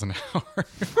 miles an hour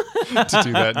to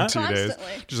do that in 2 days.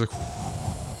 Just like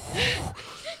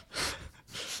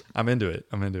I'm into it.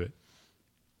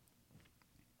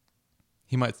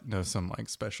 He might know some like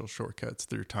special shortcuts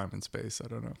through time and space. I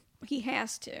don't know. He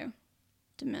has to.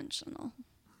 Dimensional.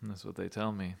 That's what they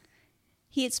tell me.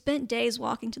 He had spent days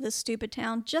walking to this stupid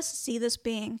town just to see this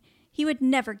being. He would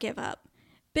never give up.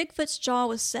 Bigfoot's jaw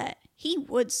was set. He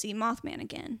would see Mothman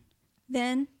again.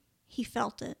 Then he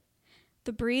felt it.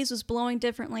 The breeze was blowing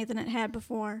differently than it had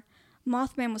before.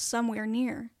 Mothman was somewhere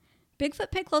near.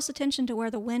 Bigfoot paid close attention to where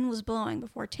the wind was blowing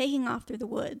before taking off through the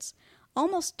woods,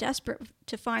 almost desperate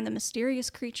to find the mysterious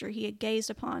creature he had gazed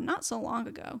upon not so long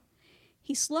ago.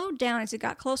 He slowed down as he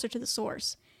got closer to the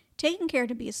source, taking care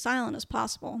to be as silent as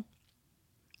possible.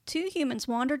 2 humans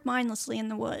wandered mindlessly in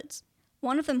the woods,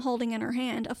 one of them holding in her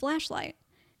hand a flashlight.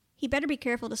 He better be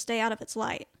careful to stay out of its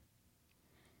light.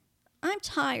 "I'm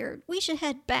tired. We should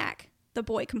head back," the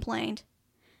boy complained.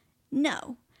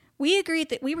 "No. We agreed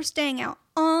that we were staying out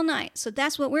all night, so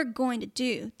that's what we're going to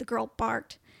do," the girl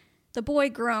barked. The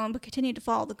boy groaned but continued to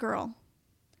follow the girl.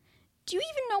 "Do you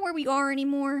even know where we are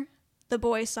anymore?" The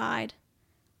boy sighed.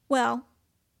 "Well,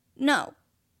 no.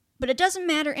 But it doesn't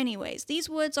matter anyways. These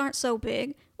woods aren't so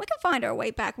big. We can find our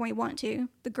way back when we want to,"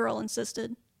 the girl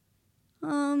insisted.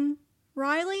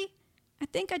 Riley? I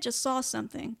think I just saw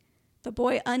something." The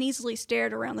boy uneasily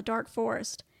stared around the dark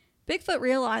forest. Bigfoot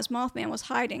realized Mothman was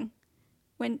hiding,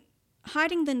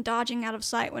 then dodging out of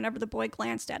sight whenever the boy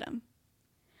glanced at him.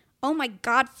 "Oh my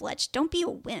God, Fletch, don't be a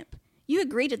wimp. You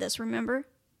agreed to this, remember?"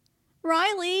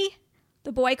 "Riley!"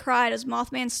 the boy cried as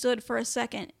Mothman stood for a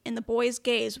second in the boy's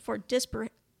gaze before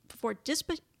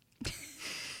disappearing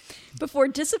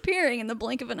in the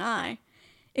blink of an eye.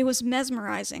 It was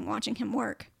mesmerizing watching him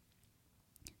work.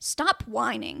 "Stop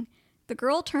whining!" The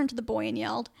girl turned to the boy and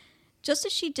yelled. Just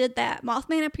as she did that,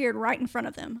 Mothman appeared right in front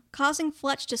of them, causing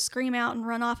Fletch to scream out and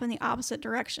run off in the opposite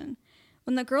direction.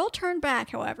 When the girl turned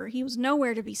back, however, he was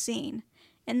nowhere to be seen.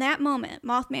 In that moment,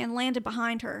 Mothman landed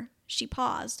behind her. She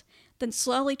paused, then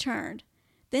slowly turned,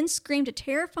 then screamed a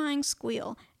terrifying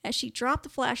squeal as she dropped the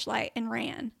flashlight and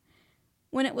ran.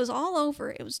 When it was all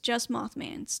over, it was just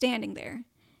Mothman, standing there,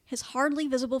 his hardly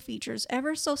visible features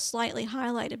ever so slightly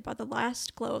highlighted by the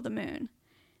last glow of the moon.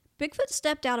 Bigfoot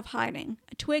stepped out of hiding,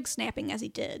 a twig snapping as he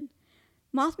did.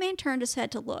 Mothman turned his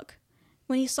head to look.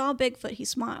 When he saw Bigfoot, he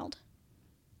smiled.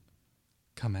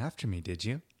 "Come after me, did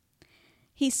you?"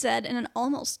 he said in an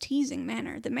almost teasing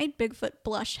manner that made Bigfoot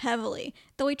blush heavily,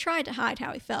 though he tried to hide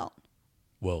how he felt.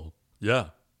 "Well,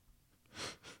 yeah."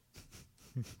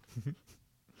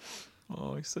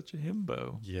 Oh, he's such a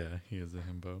himbo. Yeah, he is a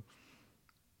himbo.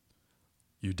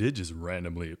 "You did just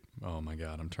randomly..." Oh my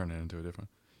God, I'm turning into a different...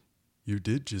 "You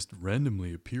did just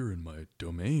randomly appear in my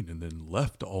domain and then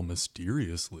left all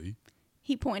mysteriously,"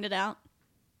 he pointed out.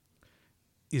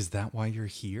 "Is that why you're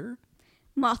here?"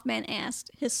 Mothman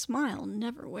asked. His smile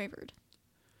never wavered.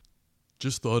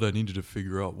 "Just thought I needed to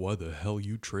figure out why the hell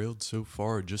you trailed so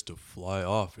far just to fly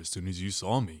off as soon as you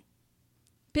saw me."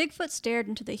 Bigfoot stared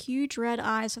into the huge red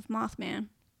eyes of Mothman.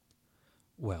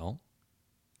 Well,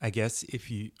 I guess if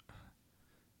you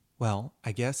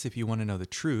want to know the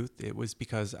truth, it was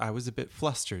because I was a bit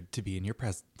flustered to be in your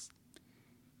presence."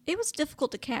 It was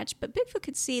difficult to catch, but Bigfoot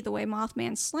could see the way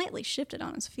Mothman slightly shifted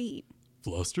on his feet.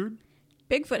 "Flustered?"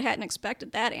 Bigfoot hadn't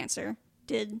expected that answer.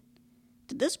 Did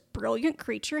this brilliant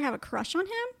creature have a crush on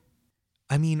him?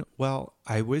 I mean, well,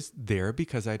 I was there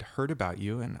because I'd heard about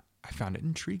you and I found it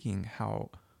intriguing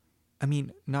how... I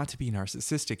mean, not to be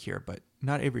narcissistic here, but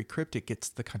not every cryptid gets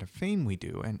the kind of fame we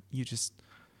do, and you just...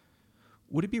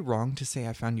 Would it be wrong to say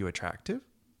I found you attractive?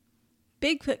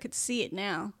 Bigfoot could see it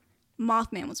now.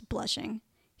 Mothman was blushing.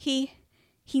 He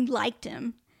liked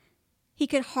him. He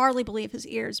could hardly believe his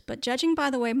ears, but judging by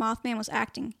the way Mothman was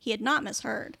acting, he had not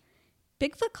misheard.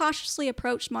 Bigfoot cautiously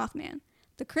approached Mothman.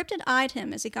 The cryptid eyed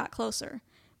him as he got closer.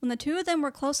 When the two of them were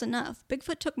close enough,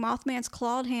 Bigfoot took Mothman's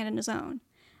clawed hand in his own.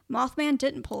 Mothman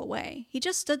didn't pull away. He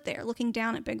just stood there, looking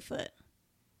down at Bigfoot.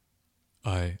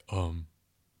 I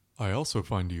also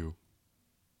find you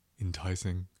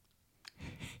enticing.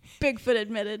 Bigfoot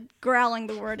admitted, growling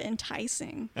the word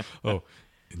enticing. Oh,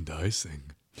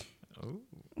 enticing.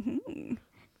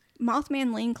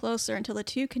 Mothman leaned closer until the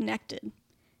two connected.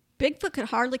 Bigfoot could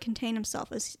hardly contain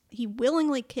himself as he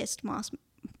willingly kissed Mossman.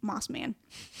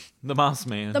 The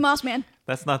Mossman. The Mossman.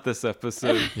 That's not this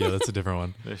episode. Yeah, that's a different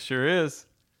one. It sure is.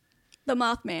 The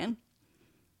Mothman.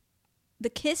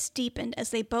 The kiss deepened as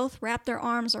they both wrapped their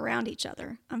arms around each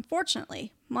other.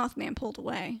 Unfortunately, Mothman pulled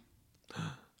away.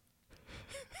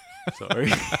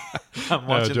 Sorry. I'm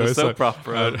watching the Joyce, soap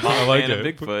opera. I like Mothman and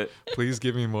it. Bigfoot. Please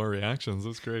give me more reactions.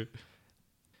 That's great.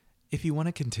 If you want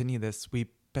to continue this, we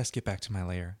best get back to my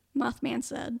lair. Mothman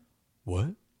said.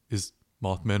 What? Is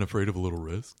Mothman afraid of a little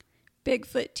risk?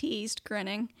 Bigfoot teased,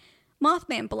 grinning.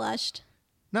 Mothman blushed.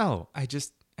 No, I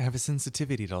have a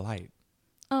sensitivity to light.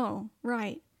 Oh,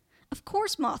 right. Of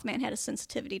course Mothman had a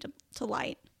sensitivity to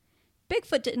light.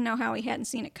 Bigfoot didn't know how he hadn't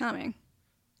seen it coming.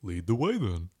 Lead the way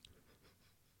then.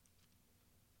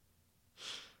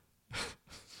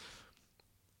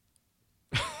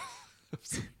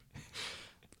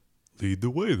 Lead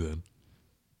the way then.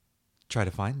 Try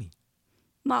to find me.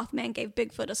 Mothman gave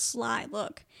Bigfoot a sly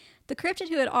look. The cryptid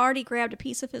who had already grabbed a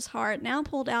piece of his heart now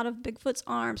pulled out of Bigfoot's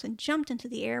arms and jumped into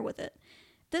the air with it.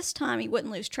 This time he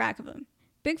wouldn't lose track of him.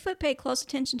 Bigfoot paid close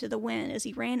attention to the wind as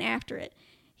he ran after it.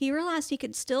 He realized he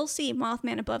could still see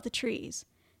Mothman above the trees.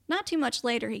 Not too much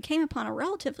later, he came upon a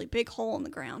relatively big hole in the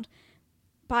ground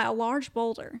by a large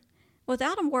boulder.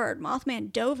 Without a word,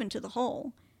 Mothman dove into the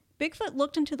hole. Bigfoot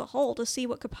looked into the hole to see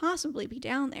what could possibly be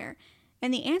down there,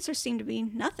 and the answer seemed to be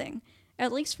nothing,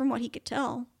 at least from what he could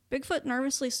tell. Bigfoot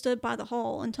nervously stood by the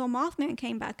hole until Mothman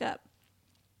came back up,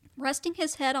 resting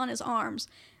his head on his arms,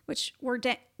 which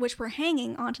were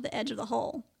hanging onto the edge of the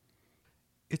hole.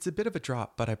 It's a bit of a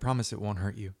drop, but I promise it won't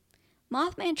hurt you.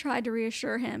 Mothman tried to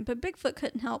reassure him, but Bigfoot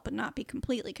couldn't help but not be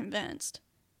completely convinced.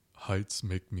 Heights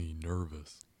make me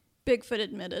nervous. Bigfoot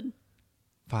admitted.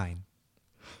 Fine.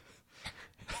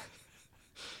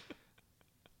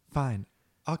 Fine.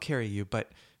 I'll carry you,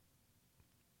 but...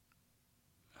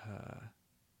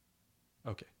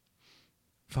 Okay.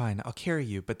 Fine, I'll carry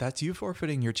you, but that's you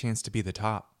forfeiting your chance to be the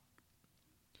top.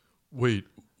 Wait,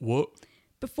 what?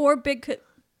 Before Big Cut.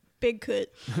 Big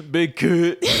cut.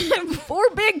 Before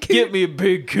Big Cut. Get me a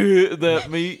big cut of that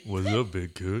meat. What's up,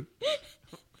 big kid?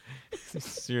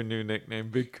 It's your new nickname,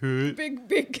 Big Coot. Big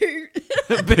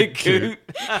Coot. Big Coot.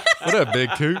 What up, big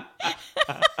coot?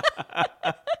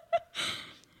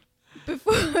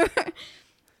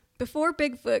 Before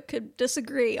Bigfoot could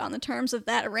disagree on the terms of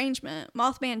that arrangement,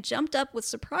 Mothman jumped up with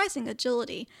surprising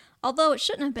agility, although it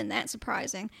shouldn't have been that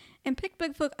surprising, and picked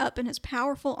Bigfoot up in his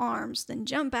powerful arms, then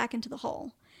jumped back into the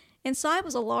hole. Inside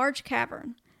was a large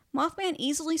cavern. Mothman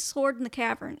easily soared in the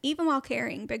cavern, even while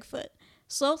carrying Bigfoot,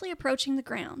 slowly approaching the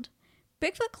ground.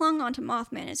 Bigfoot clung onto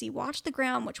Mothman as he watched the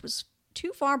ground, which was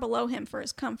too far below him for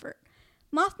his comfort.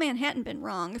 Mothman hadn't been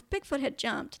wrong. If Bigfoot had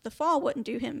jumped, the fall wouldn't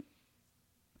do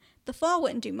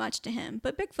much to him,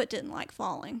 but Bigfoot didn't like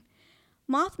falling.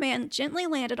 Mothman gently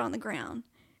landed on the ground,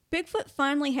 Bigfoot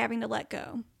finally having to let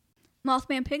go.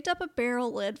 Mothman picked up a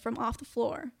barrel lid from off the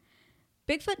floor.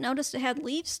 Bigfoot noticed it had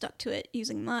leaves stuck to it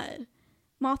using mud.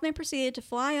 Mothman proceeded to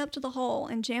fly up to the hole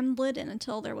and jam the lid in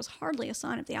until there was hardly a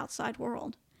sign of the outside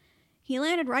world. He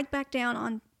landed right back down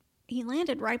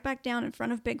in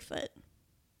front of Bigfoot.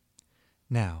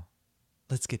 Now,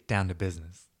 let's get down to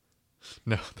business.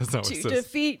 No, that's not what it To says.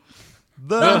 defeat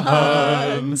The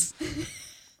Huns.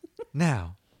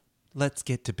 Now, let's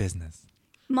get to business.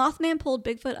 Mothman pulled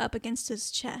Bigfoot up against his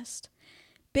chest.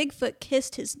 Bigfoot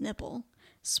kissed his nipple,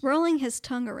 swirling his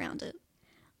tongue around it.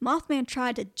 Mothman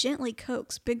tried to gently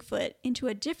coax Bigfoot into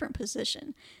a different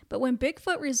position, but when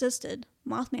Bigfoot resisted,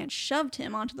 Mothman shoved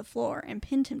him onto the floor and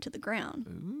pinned him to the ground.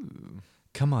 Ooh.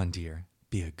 Come on, dear.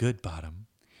 Be a good bottom.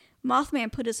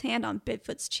 Mothman put his hand on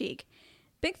Bigfoot's cheek.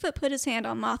 Bigfoot put his hand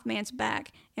on Mothman's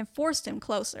back and forced him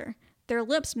closer. Their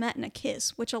lips met in a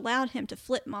kiss, which allowed him to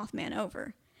flip Mothman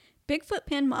over. Bigfoot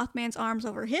pinned Mothman's arms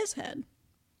over his head.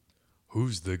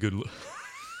 Who's the good...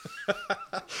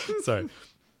 Sorry.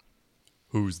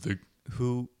 Who's the...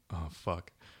 Who? Oh,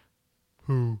 fuck.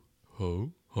 Who?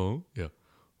 Ho? Ho? Yeah.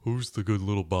 Who's the good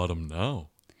little bottom now?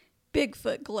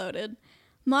 Bigfoot gloated.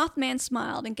 Mothman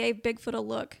smiled and gave Bigfoot a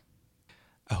look.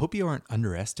 I hope you aren't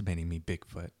underestimating me,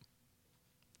 Bigfoot.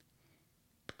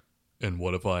 And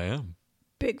what if I am?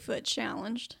 Bigfoot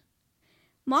challenged.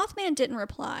 Mothman didn't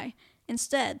reply.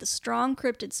 Instead, the strong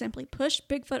cryptid simply pushed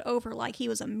Bigfoot over like he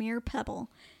was a mere pebble.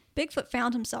 Bigfoot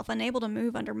found himself unable to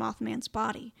move under Mothman's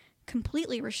body,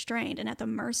 completely restrained and at the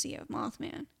mercy of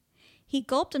Mothman. He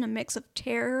gulped in a mix of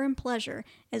terror and pleasure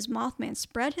as Mothman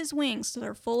spread his wings to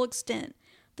their full extent.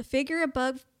 The figure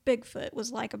above Bigfoot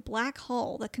was like a black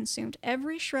hole that consumed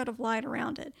every shred of light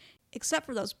around it, except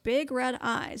for those big red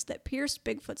eyes that pierced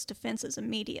Bigfoot's defenses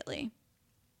immediately.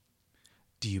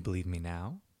 Do you believe me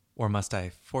now, or must I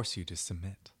force you to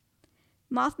submit?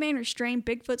 Mothman restrained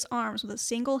Bigfoot's arms with a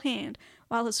single hand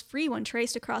while his free one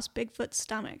traced across Bigfoot's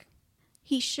stomach.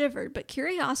 He shivered, but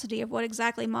curiosity of what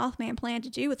exactly Mothman planned to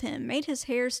do with him made his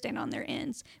hairs stand on their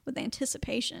ends with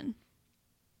anticipation.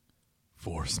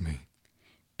 Force me.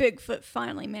 Bigfoot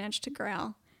finally managed to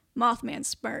growl. Mothman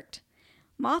smirked.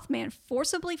 Mothman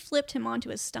forcibly flipped him onto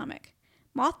his stomach.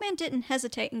 Mothman didn't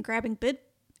hesitate in grabbing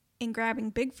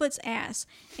Bigfoot's ass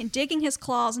and digging his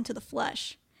claws into the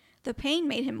flesh. The pain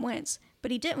made him wince,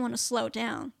 but he didn't want to slow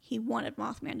down. He wanted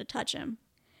Mothman to touch him.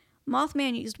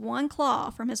 Mothman used one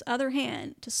claw from his other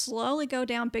hand to slowly go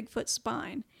down Bigfoot's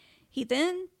spine. He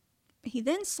then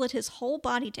slid his whole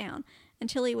body down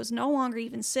until he was no longer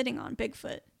even sitting on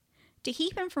Bigfoot. To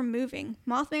keep him from moving,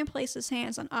 Mothman placed his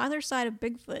hands on either side of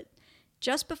Bigfoot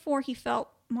just before he felt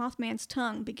Mothman's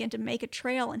tongue begin to make a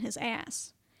trail in his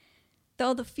ass.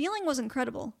 Though the feeling was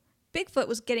incredible, Bigfoot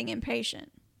was getting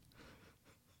impatient.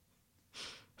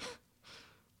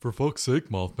 For fuck's sake,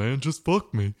 Mothman, just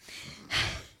fuck me.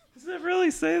 Does it really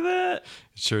say that?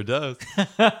 It sure does.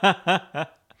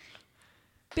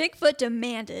 Bigfoot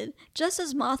demanded, just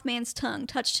as Mothman's tongue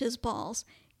touched his balls,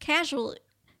 casually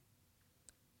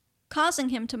causing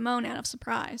him to moan out of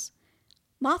surprise.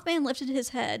 Mothman lifted his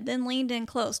head, then leaned in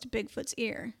close to Bigfoot's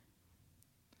ear.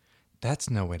 That's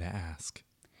no way to ask.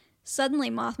 Suddenly,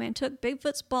 Mothman took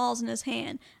Bigfoot's balls in his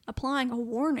hand, applying a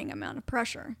warning amount of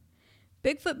pressure.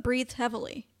 Bigfoot breathed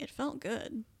heavily. It felt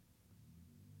good.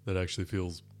 That actually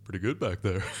feels pretty good back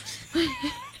there.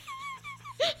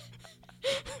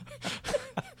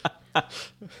 Oh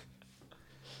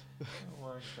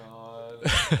my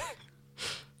god.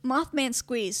 Mothman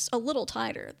squeezed a little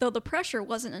tighter, though the pressure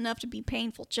wasn't enough to be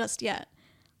painful just yet.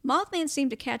 Mothman seemed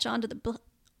to catch on to the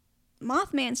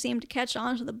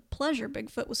pleasure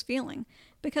Bigfoot was feeling,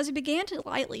 because he began to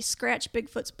lightly scratch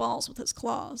Bigfoot's balls with his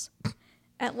claws.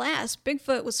 At last,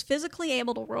 Bigfoot was physically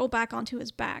able to roll back onto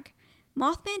his back.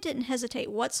 Mothman didn't hesitate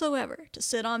whatsoever to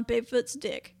sit on Bigfoot's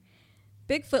dick.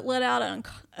 Bigfoot let out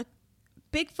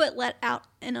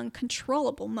an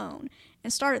uncontrollable moan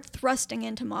and started thrusting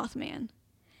into Mothman.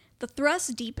 The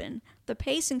thrust deepened, the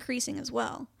pace increasing as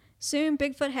well. Soon,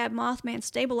 Bigfoot had Mothman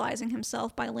stabilizing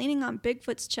himself by leaning on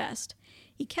Bigfoot's chest.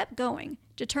 He kept going,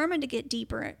 determined to get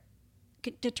deeper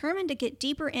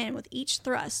in with each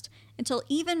thrust, until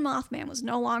even Mothman was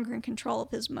no longer in control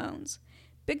of his moans.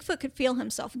 Bigfoot could feel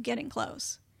himself getting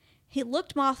close. He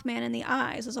looked Mothman in the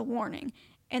eyes as a warning,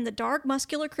 and the dark,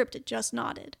 muscular cryptid just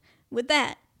nodded. With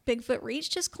that, Bigfoot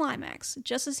reached his climax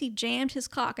just as he jammed his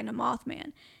cock into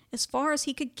Mothman, as far as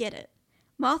he could get it.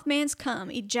 Mothman's cum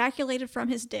ejaculated from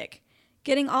his dick,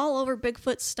 getting all over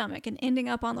Bigfoot's stomach and ending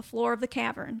up on the floor of the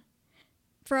cavern.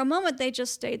 For a moment, they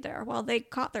just stayed there while they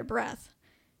caught their breath.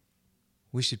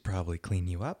 We should probably clean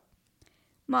you up.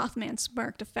 Mothman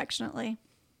smirked affectionately.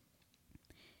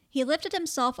 He lifted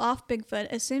himself off Bigfoot.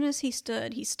 As soon as he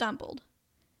stood, he stumbled.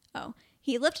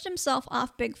 He lifted himself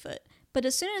off Bigfoot, but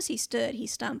as soon as he stood, he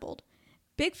stumbled.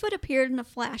 Bigfoot appeared in a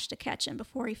flash to catch him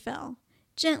before he fell.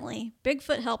 Gently,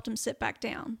 Bigfoot helped him sit back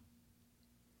down.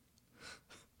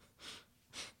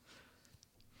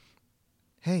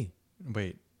 Hey.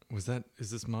 Wait, is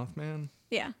this Mothman?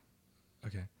 Yeah.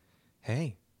 Okay.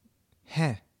 Hey.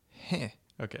 Heh. Heh.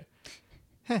 Okay.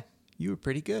 Heh. You were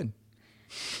pretty good.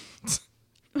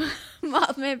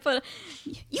 Mothman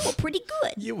you were pretty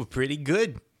good. You were pretty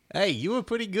good. Hey, you were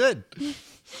pretty good.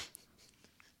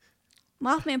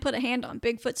 Mothman put a hand on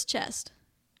Bigfoot's chest.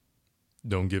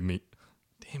 Don't give me...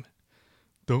 Damn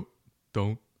it.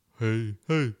 Don't. Hey.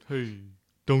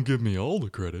 Don't give me all the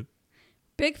credit.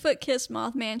 Bigfoot kissed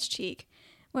Mothman's cheek.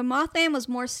 When Mothman was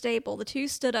more stable, the two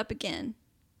stood up again.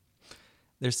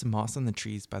 There's some moss on the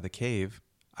trees by the cave.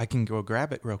 I can go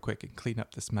grab it real quick and clean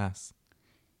up this mess.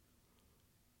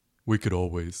 We could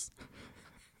always...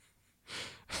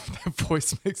 That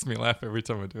voice makes me laugh every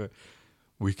time I do it.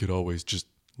 We could always just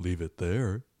leave it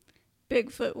there.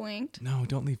 Bigfoot winked. No,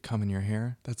 don't leave cum in your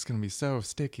hair. That's going to be so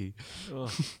sticky.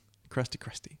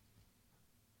 Crusty.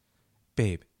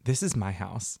 Babe, this is my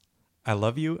house. I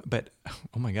love you, but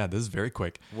oh my God, this is very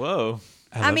quick. Whoa.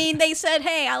 I mean, they said,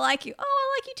 hey, I like you. Oh, I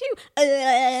like you too.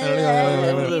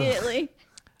 Immediately.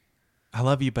 I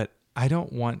love you, but I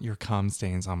don't want your cum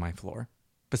stains on my floor.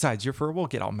 Besides, your fur will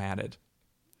get all matted.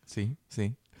 See?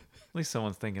 At least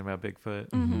someone's thinking about Bigfoot.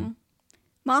 Mm-hmm.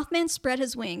 Mothman spread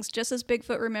his wings just as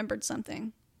Bigfoot remembered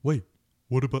something. Wait,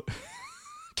 what about...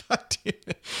 God damn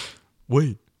it.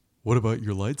 Wait, what about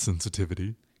your light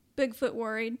sensitivity? Bigfoot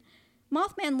worried.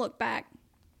 Mothman looked back.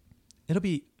 It'll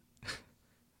be...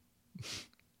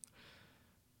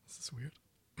 This is weird.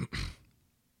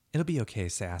 It'll be okay,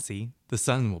 Sassy. The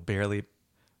sun will barely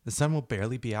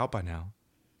be out by now.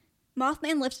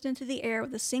 Mothman lifted into the air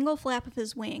with a single flap of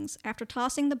his wings after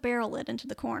tossing the barrel lid into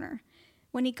the corner.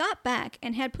 When he got back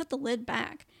and had put the lid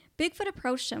back, Bigfoot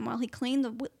approached him while he cleaned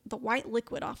the white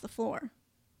liquid off the floor.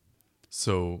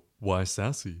 So, why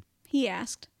sassy? He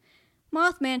asked.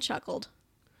 Mothman chuckled.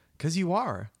 'Cause you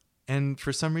are. And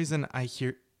for some reason I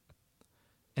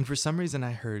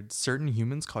heard certain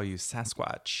humans call you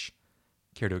Sasquatch.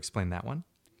 Care to explain that one?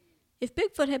 If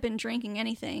Bigfoot had been drinking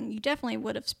anything,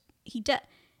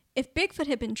 If Bigfoot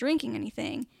had been drinking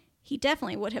anything, he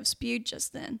definitely would have spewed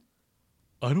just then.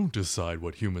 I don't decide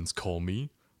what humans call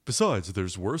me. Besides,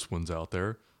 there's worse ones out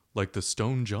there, like the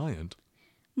stone giant.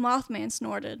 Mothman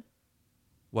snorted.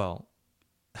 Well,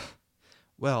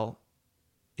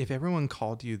 if everyone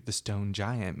called you the stone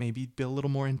giant, maybe it'd be a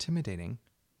little more intimidating.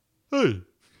 Hey,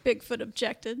 Bigfoot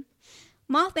objected.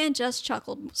 Mothman just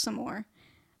chuckled some more.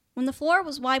 When the floor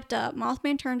was wiped up,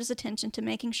 Mothman turned his attention to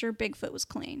making sure Bigfoot was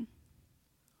clean.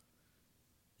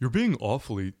 you're being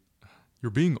awfully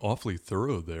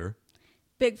thorough there.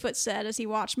 Bigfoot said as he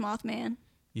watched Mothman.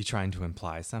 You trying to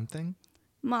imply something?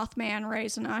 Mothman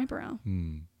raised an eyebrow.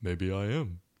 Maybe I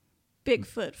am.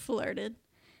 Bigfoot flirted.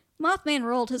 Mothman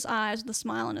rolled his eyes with a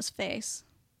smile on his face.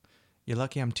 You're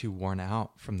lucky I'm too worn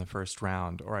out from the first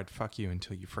round, or I'd fuck you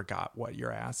until you forgot what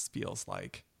your ass feels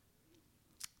like.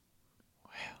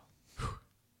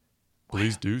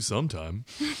 Please do sometime.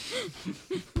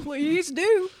 Please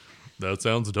do. That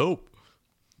sounds dope.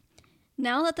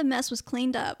 Now that the mess was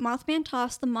cleaned up, Mothman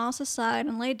tossed the moss aside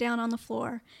and lay down on the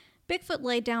floor. Bigfoot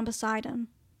laid down beside him.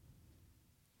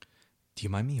 Do you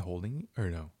mind holding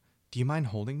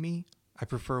me? I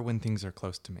prefer when things are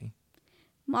close to me.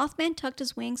 Mothman tucked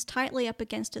his wings tightly up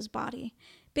against his body.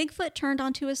 Bigfoot turned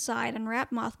onto his side and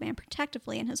wrapped Mothman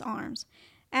protectively in his arms.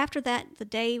 After that, the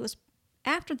day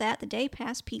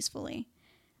passed peacefully.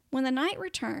 When the night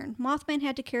returned, Mothman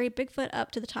had to carry Bigfoot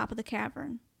up to the top of the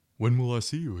cavern. When will I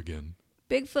see you again?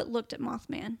 Bigfoot looked at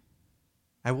Mothman.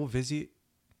 I will visit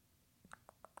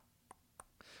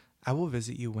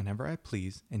you whenever I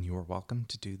please, and you are welcome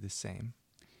to do the same.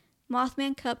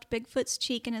 Mothman cupped Bigfoot's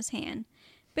cheek in his hand.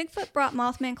 Bigfoot brought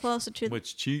Mothman closer to...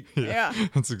 Which cheek? Yeah.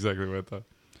 That's exactly what I thought.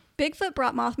 Bigfoot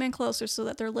brought Mothman closer so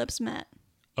that their lips met.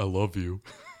 I love you.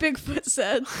 Bigfoot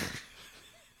said.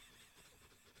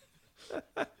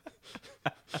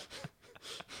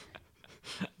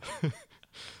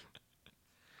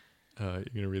 You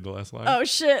gonna read the last line? Oh,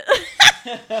 shit.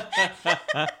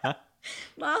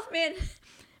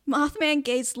 Mothman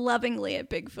gazed lovingly at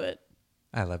Bigfoot.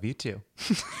 I love you too.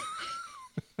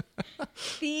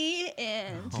 The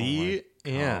end. The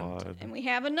end. God. And we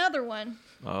have another one.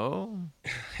 Oh.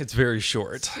 It's very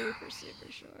short. Super,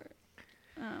 super short.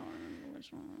 I don't remember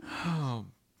which one. Oh,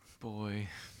 boy.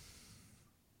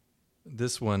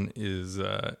 This one is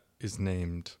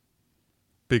named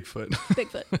Bigfoot.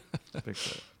 Bigfoot.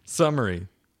 Bigfoot. Summary.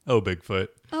 Oh, Bigfoot.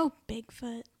 Oh,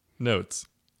 Bigfoot. Notes.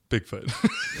 Bigfoot.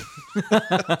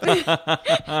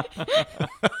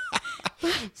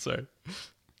 Sorry.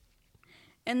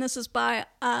 And this is by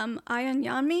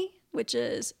Ayanyanmi, which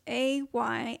is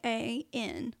Ayanyanmi.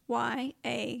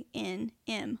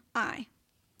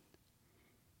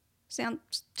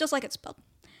 Sounds just like it's spelled.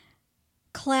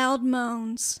 Cloud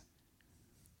moans,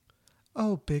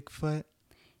 Oh, Bigfoot.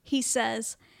 he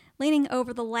says, leaning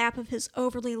over the lap of his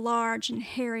overly large and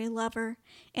hairy lover,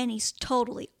 and he's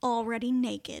totally already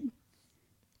naked.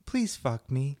 Please fuck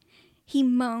me. He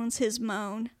moans his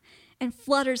moan and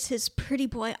flutters his pretty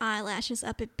boy eyelashes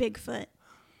up at Bigfoot.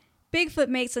 Bigfoot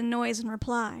makes a noise in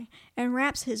reply and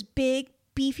wraps his big,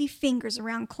 beefy fingers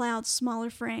around Cloud's smaller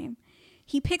frame.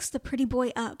 He picks the pretty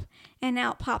boy up, and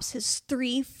out pops his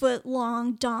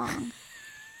 3-foot-long dong.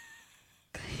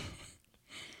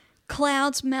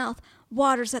 Cloud's mouth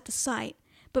waters at the sight,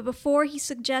 but before he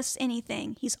suggests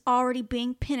anything, he's already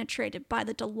being penetrated by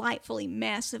the delightfully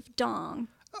massive dong.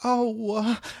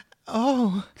 Oh.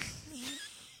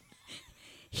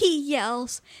 He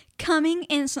yells, coming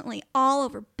instantly all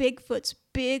over Bigfoot's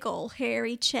big old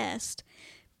hairy chest.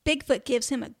 Bigfoot gives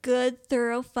him a good,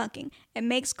 thorough fucking and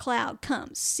makes Cloud come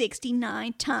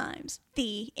 69 times.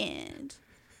 The end.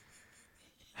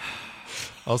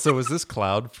 Also, was this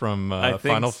Cloud from I think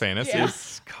Final Fantasy? Yeah.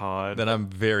 God. Then I'm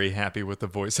very happy with the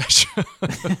voice I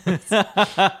chose.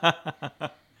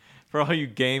 For all you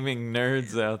gaming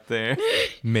nerds out there.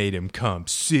 Made him come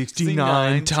 69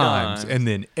 69 times, times. and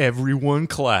then everyone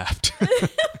clapped.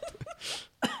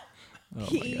 Oh my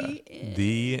The god. end.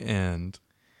 The end.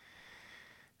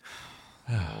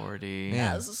 Lordy.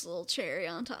 That was this little cherry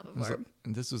on top of our...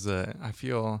 This was I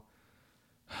feel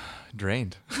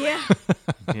drained. Yeah.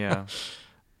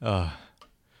 Yeah.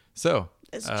 So,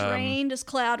 As drained as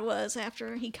Cloud was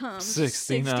after he comes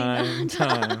 69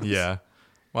 times. yeah.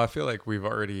 Well, I feel like we've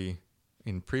already,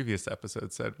 in previous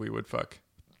episodes, said we would fuck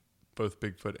both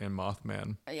Bigfoot and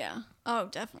Mothman. Yeah. Oh,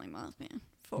 definitely Mothman.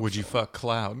 For Would you sure. fuck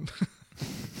Cloud?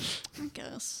 I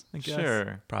guess. I guess.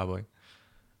 Sure. Probably.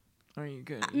 Are you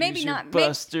gonna maybe use your not.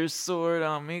 Buster sword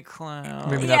on me, clown?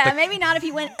 Maybe not Yeah, the- maybe not if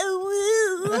he went, ooh,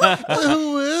 ooh.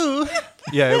 Ooh, ooh.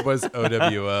 Yeah, it was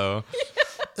OWO.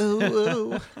 Ooh,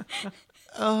 ooh.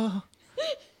 Oh.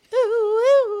 Ooh,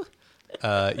 ooh.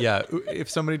 Yeah, if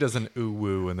somebody does an ooh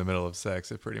woo in the middle of sex,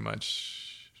 it pretty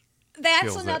much, That's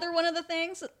Kills it. another one of the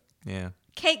things. yeah.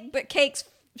 But cakes,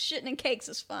 shitting in cakes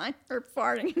is fine. Or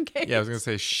farting in cakes. Yeah, I was going to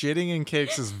say shitting in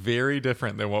cakes is very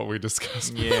different than what we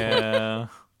discussed. Yeah.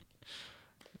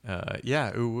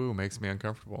 Yeah, ooh woo makes me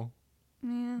uncomfortable.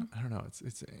 Yeah. I don't know.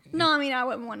 It's No, I mean, I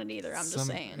wouldn't want it either. I'm just some-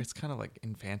 saying. It's kind of like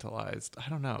infantilized. I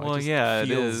don't know. Well, just yeah,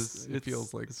 feels, it is. It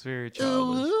feels like it's very ooh,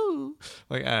 childish. ooh.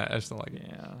 Like I just don't like it.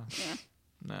 Yeah. Yeah.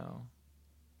 No.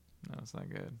 No, it's not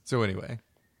good. So anyway,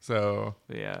 so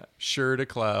But yeah. sure to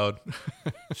Cloud.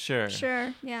 Sure.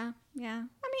 Sure. Yeah. Yeah.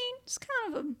 I mean, it's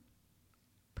kind of a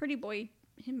pretty boy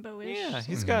himbo-ish. Yeah,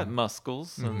 he's got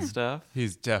muscles and stuff.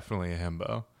 He's definitely a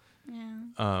himbo.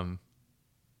 Yeah.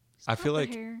 I feel got the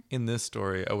like hair. in this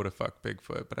story, I would have fucked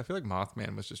Bigfoot, but I feel like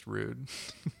Mothman was just rude.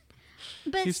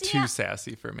 But He's see, too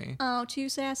sassy for me. Oh, too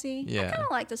sassy? I Yeah. kind of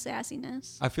like the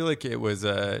sassiness. I feel like it was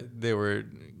they were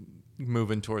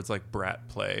moving towards like brat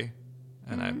play,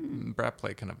 and brat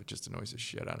play kind of just annoys the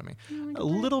shit out of me. A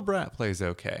little brat play is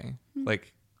okay,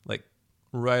 like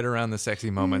right around the sexy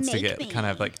moments to Make get me. kind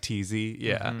of like teasy.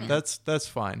 Yeah, that's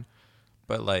fine.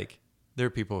 But like there are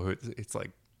people who it's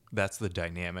like that's the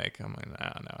dynamic. I'm like, no,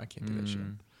 I can't do that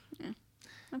shit.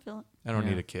 I feel it. I don't Yeah.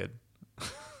 need a kid.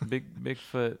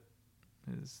 Bigfoot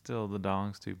is still the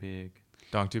dong's too big.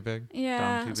 Dong too big?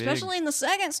 Yeah, too big. especially in the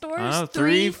second story. Oh, It's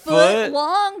 3 3 foot? foot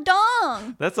long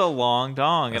dong. That's a long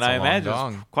dong, That's and I a long imagine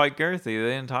dong. it's quite girthy. They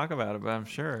didn't talk about it, but I'm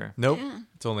sure. Nope. Yeah.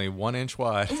 It's only 1 inch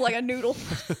wide. It's like a noodle.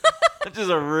 It's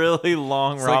just a really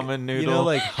long It's like, ramen noodle. You know,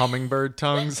 like hummingbird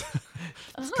tongues?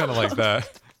 It's kind of like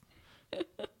that.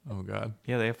 Oh, God.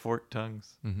 yeah, they have forked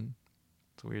tongues. Mm-hmm.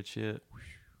 It's weird shit.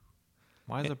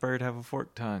 Why does a bird have a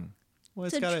forked tongue? Well,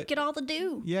 it's to got get all the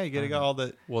dew. yeah, you gotta get all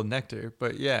the nectar,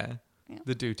 but yeah, Yeah.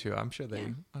 the dew too. I'm sure they. Yeah.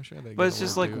 I'm sure they. But get it's a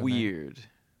just little like dew in there. weird.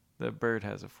 that a bird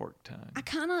has a forked tongue. I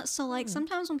kind of,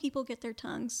 sometimes when people get their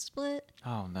tongues split,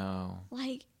 Oh no.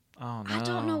 like, Oh no. I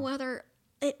don't know whether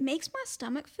it makes my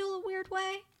stomach feel a weird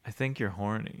way. I think you're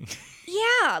horny.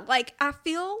 Yeah, like I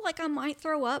feel like I might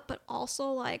throw up, but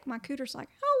also like my cooter's like,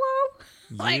 hello.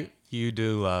 Like, You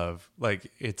do love,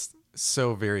 like, it's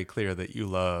so very clear that you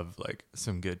love like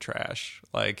some good trash.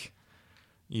 Like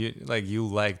you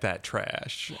like that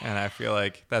trash, and I feel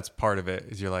like that's part of it.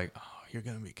 Is you're like, oh, you're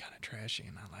gonna be kind of trashy,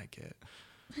 and I like it.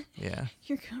 Yeah,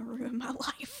 you're gonna ruin my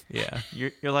life. yeah.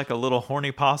 You're like a little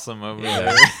horny possum over Yeah.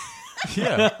 there.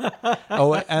 Yeah.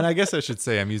 Oh, and I guess I should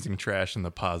say I'm using trash in the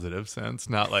positive sense,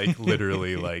 not like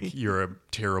literally like you're a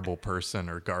terrible person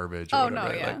or garbage. Or Oh whatever.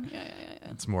 no, yeah, Like, yeah.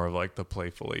 it's more of like the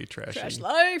playfully trashy. Trash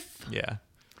life. Yeah.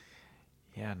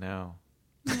 Yeah, no.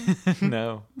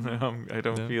 no, I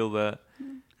don't No. feel that.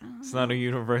 It's not a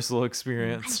universal It's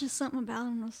experience. just something about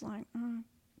him that's like,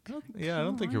 Yeah, I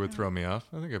don't think it would throw me off.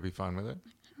 I think I'd be fine with it.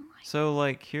 So,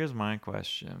 like, here's my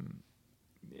question.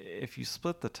 If you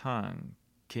split the tongue,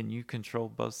 can you control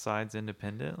both sides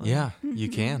independently? Yeah, you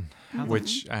can. Mm-hmm.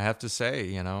 Which I have to say,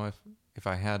 you know, if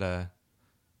I had I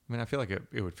mean, I feel like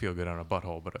it would feel good on a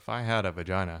butthole, but if I had a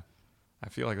vagina, I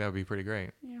feel like that would be pretty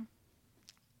great. yeah.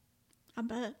 I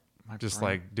bet. My Just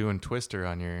brain- like doing Twister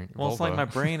on your Well, it's like vulva. my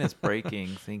brain is breaking,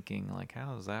 thinking, like,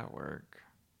 how does that work?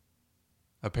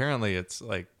 Apparently, it's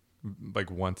like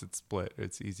once it's split,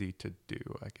 it's easy to do.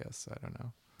 I guess I don't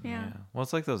know. Yeah. Well,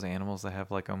 it's like those animals that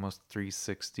have like almost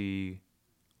 360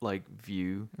 like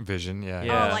view. Vision, yeah.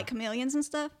 Yeah. Oh, like chameleons and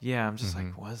stuff. Yeah, I'm just Mm-hmm.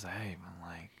 like, what is that even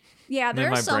like? Yeah, then there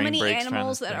are my so brain many breaks trying to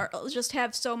animals that think. are just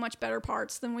have so much better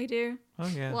parts than we do. Oh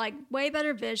yeah. Like way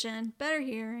better vision, better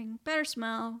hearing, better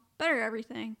smell, better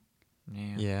everything.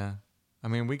 Yeah. Yeah. I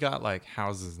mean, we got like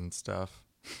houses and stuff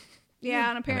Yeah,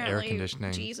 and and apparently air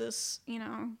conditioning Jesus,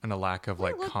 and a lack of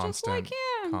like look just like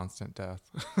him. constant death.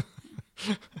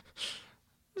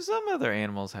 Some other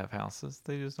animals have houses.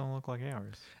 They just don't look like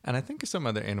ours. And I think some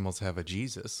other animals have a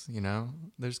Jesus, you know?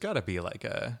 There's got to be like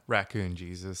a raccoon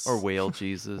Jesus. Or whale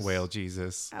Jesus. Whale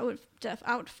Jesus. I would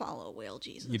follow whale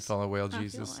Jesus. You'd follow whale I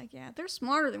Jesus? feel like, yeah, they're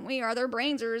smarter than we are. Their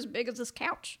brains are as big as this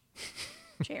couch.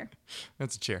 Chair.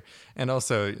 That's a chair. And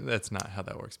also, that's not how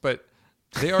that works. But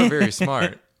they are very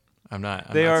smart. I'm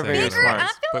not They are saying very that. Bigger, smart. I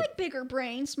feel But- like bigger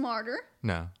brain, smarter.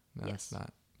 No, Yes. that's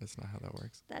not. That's not how that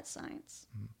works. That's science.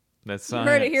 That's You science.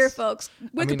 heard it here, folks.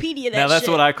 mean, Wikipedia that Now that's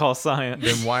shit. what I call science.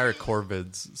 Then why are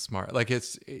corvids smart? Like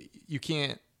you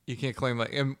can't claim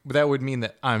like, and that would mean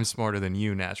that I'm smarter than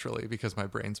you naturally because my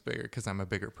brain's bigger because I'm a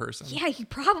bigger person. Yeah, you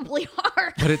probably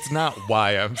are. But it's not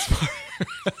why I'm smart.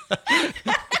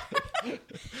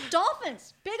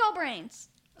 Dolphins, big old brains,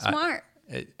 smart.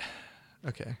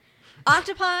 Okay.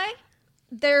 Octopi,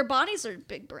 their bodies are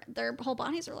big. Their whole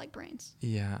bodies are like brains.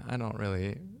 Yeah, I don't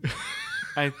really.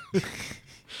 I,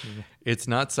 It's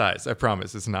not size. I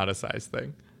promise. It's not a size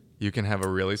thing. You can have a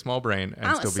really small brain and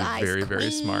I'm a still be size very, very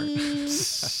smart. queen.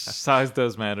 size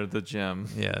does matter, the gym.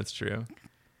 Yeah, that's true.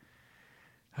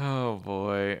 Oh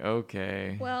boy.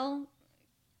 Okay. Well,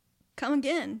 come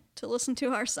again to listen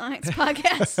to our science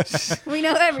podcast. We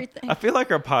know everything. I feel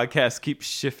like our podcast keeps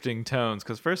shifting tones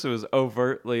because first it was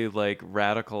overtly like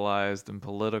radicalized and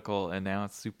political, and now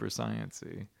it's super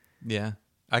sciencey. Yeah,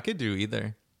 I could do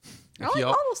either. I like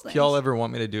all those If y'all things. ever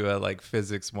want me to do a like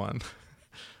physics one,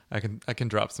 I can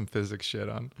drop some physics shit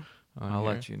on I'll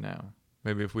here. let you know.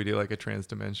 Maybe if we do like a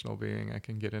trans-dimensional being, I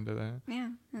can get into that. Yeah,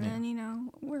 and then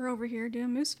we're over here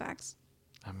doing moose facts.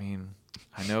 I mean,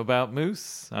 I know about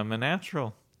moose. I'm a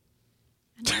natural.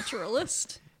 A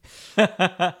naturalist.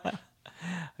 I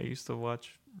used to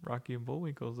watch Rocky and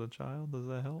Bullwinkle as a child. Does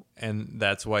that help? And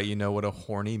that's why you know what a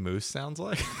horny moose sounds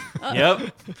like.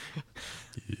 Yep.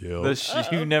 Yep.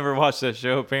 You never watched that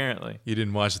show, apparently. You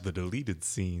didn't watch the deleted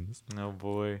scenes. Oh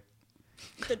boy.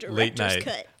 The director's Late night,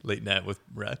 cut. late night with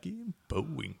Rocky and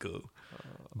Bullwinkle.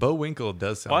 Bullwinkle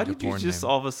does sound Why like a did you porn just name.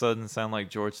 all of a sudden sound like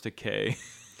George Takei?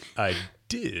 I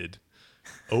did.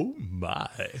 Oh my.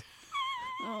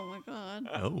 Oh my god.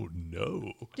 Oh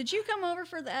no. Did you come over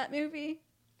for that movie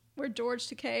where George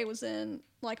Takei was in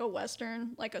like a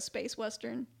western, like a space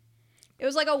western? It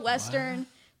was like a western,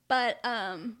 but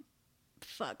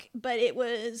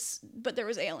but there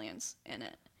was aliens in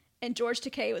it. And George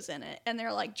Takei was in it. And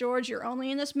they're like, "George, you're only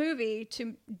in this movie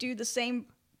to do the same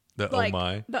The like oh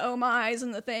my. the oh my's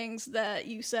and the things that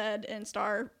you said in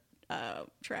Star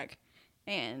Trek."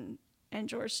 And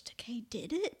George Takei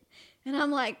did it. And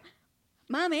I'm like,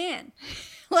 "My man."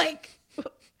 Like,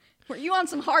 were you on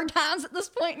some hard times at this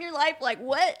point in your life? Like,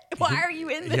 what? Why are you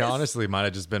in this? He honestly might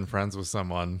have just been friends with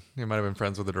someone. He might have been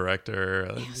friends with the director,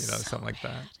 It was so something like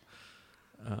that.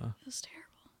 bad. It was terrible.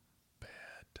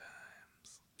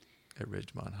 At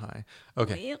Ridgemont High.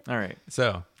 Okay. Well, All right.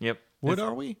 So, Yep. what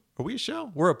are we? Are we a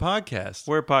show? We're a podcast.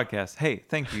 We're a podcast. Hey,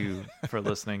 thank you for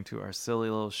listening to our silly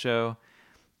little show.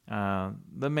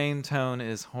 The main tone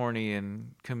is horny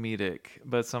and comedic,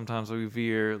 but sometimes we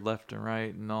veer left and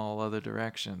right in all other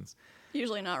directions.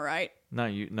 usually not right.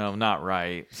 Not you. No, not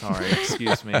right. Sorry.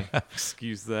 Excuse me.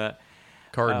 Excuse that.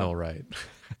 Cardinal right.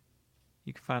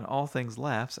 You can find all things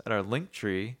laughs at our link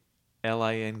tree,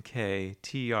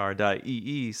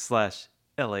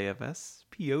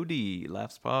 linktr.ee/LAFSPOD,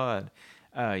 laughspod.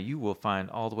 You will find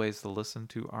all the ways to listen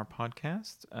to our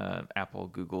podcast, Apple,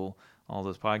 Google, all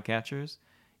those podcatchers.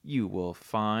 You will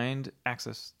find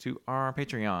access to our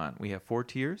Patreon. We have 4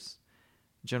 tiers.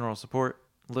 General support,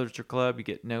 literature club, you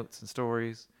get notes and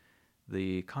stories.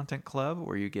 The content club,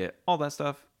 where you get all that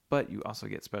stuff, but you also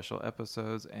get special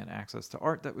episodes and access to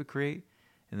art that we create.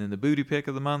 And then the booty pick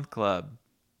of the month club.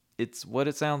 It's what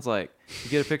it sounds like.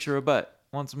 You get a picture of a butt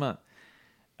once a month.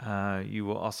 You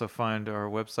will also find our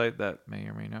website that may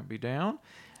or may not be down.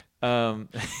 No,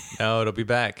 it'll be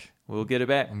back. We'll get it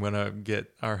back. I'm going to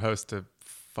get our host to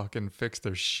fucking fix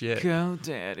their shit. Go,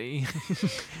 Daddy.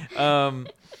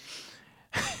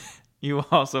 You will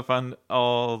also find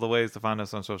all the ways to find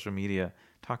us on social media.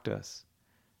 Talk to us.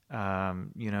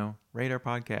 Rate our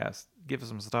podcast. Give us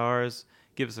some stars.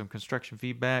 Give us some construction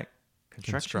feedback.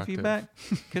 Constructive feedback?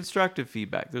 Constructive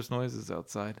feedback. There's noises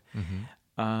outside.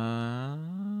 Yep.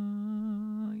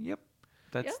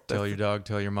 That's Tell your dog,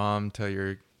 tell your mom, tell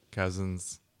your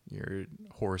cousins, your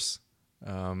horse.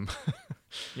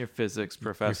 Your physics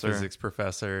professor. Your physics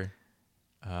professor.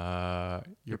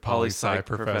 Your poli-sci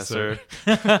professor.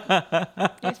 Your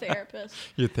therapist.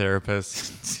 Your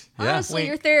therapist. Honestly,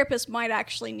 your therapist might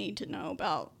actually need to know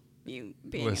about you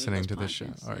being listening to the the show.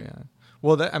 Oh yeah.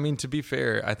 Well, to be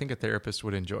fair, I think a therapist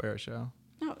would enjoy our show.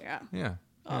 Oh yeah. Yeah.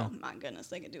 Oh my goodness,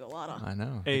 they could do a lot of. I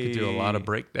know. They could do a lot of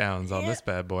breakdowns on this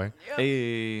bad boy.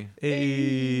 Hey.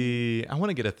 Hey, I want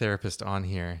to get a therapist on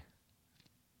here.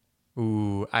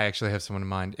 Ooh, I actually have someone in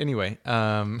mind. Anyway,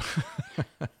 Well,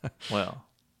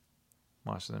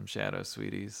 watch them shadow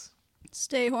sweeties.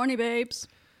 Stay horny, babes.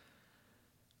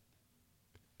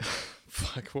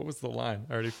 fuck, what was the line?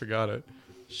 I already forgot it.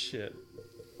 Shit.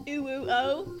 Ooh, ooh,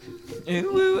 oh.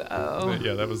 Ooh, oh. But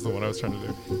yeah, that was the one I was trying to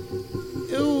do.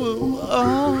 Ooh,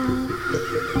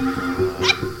 oh.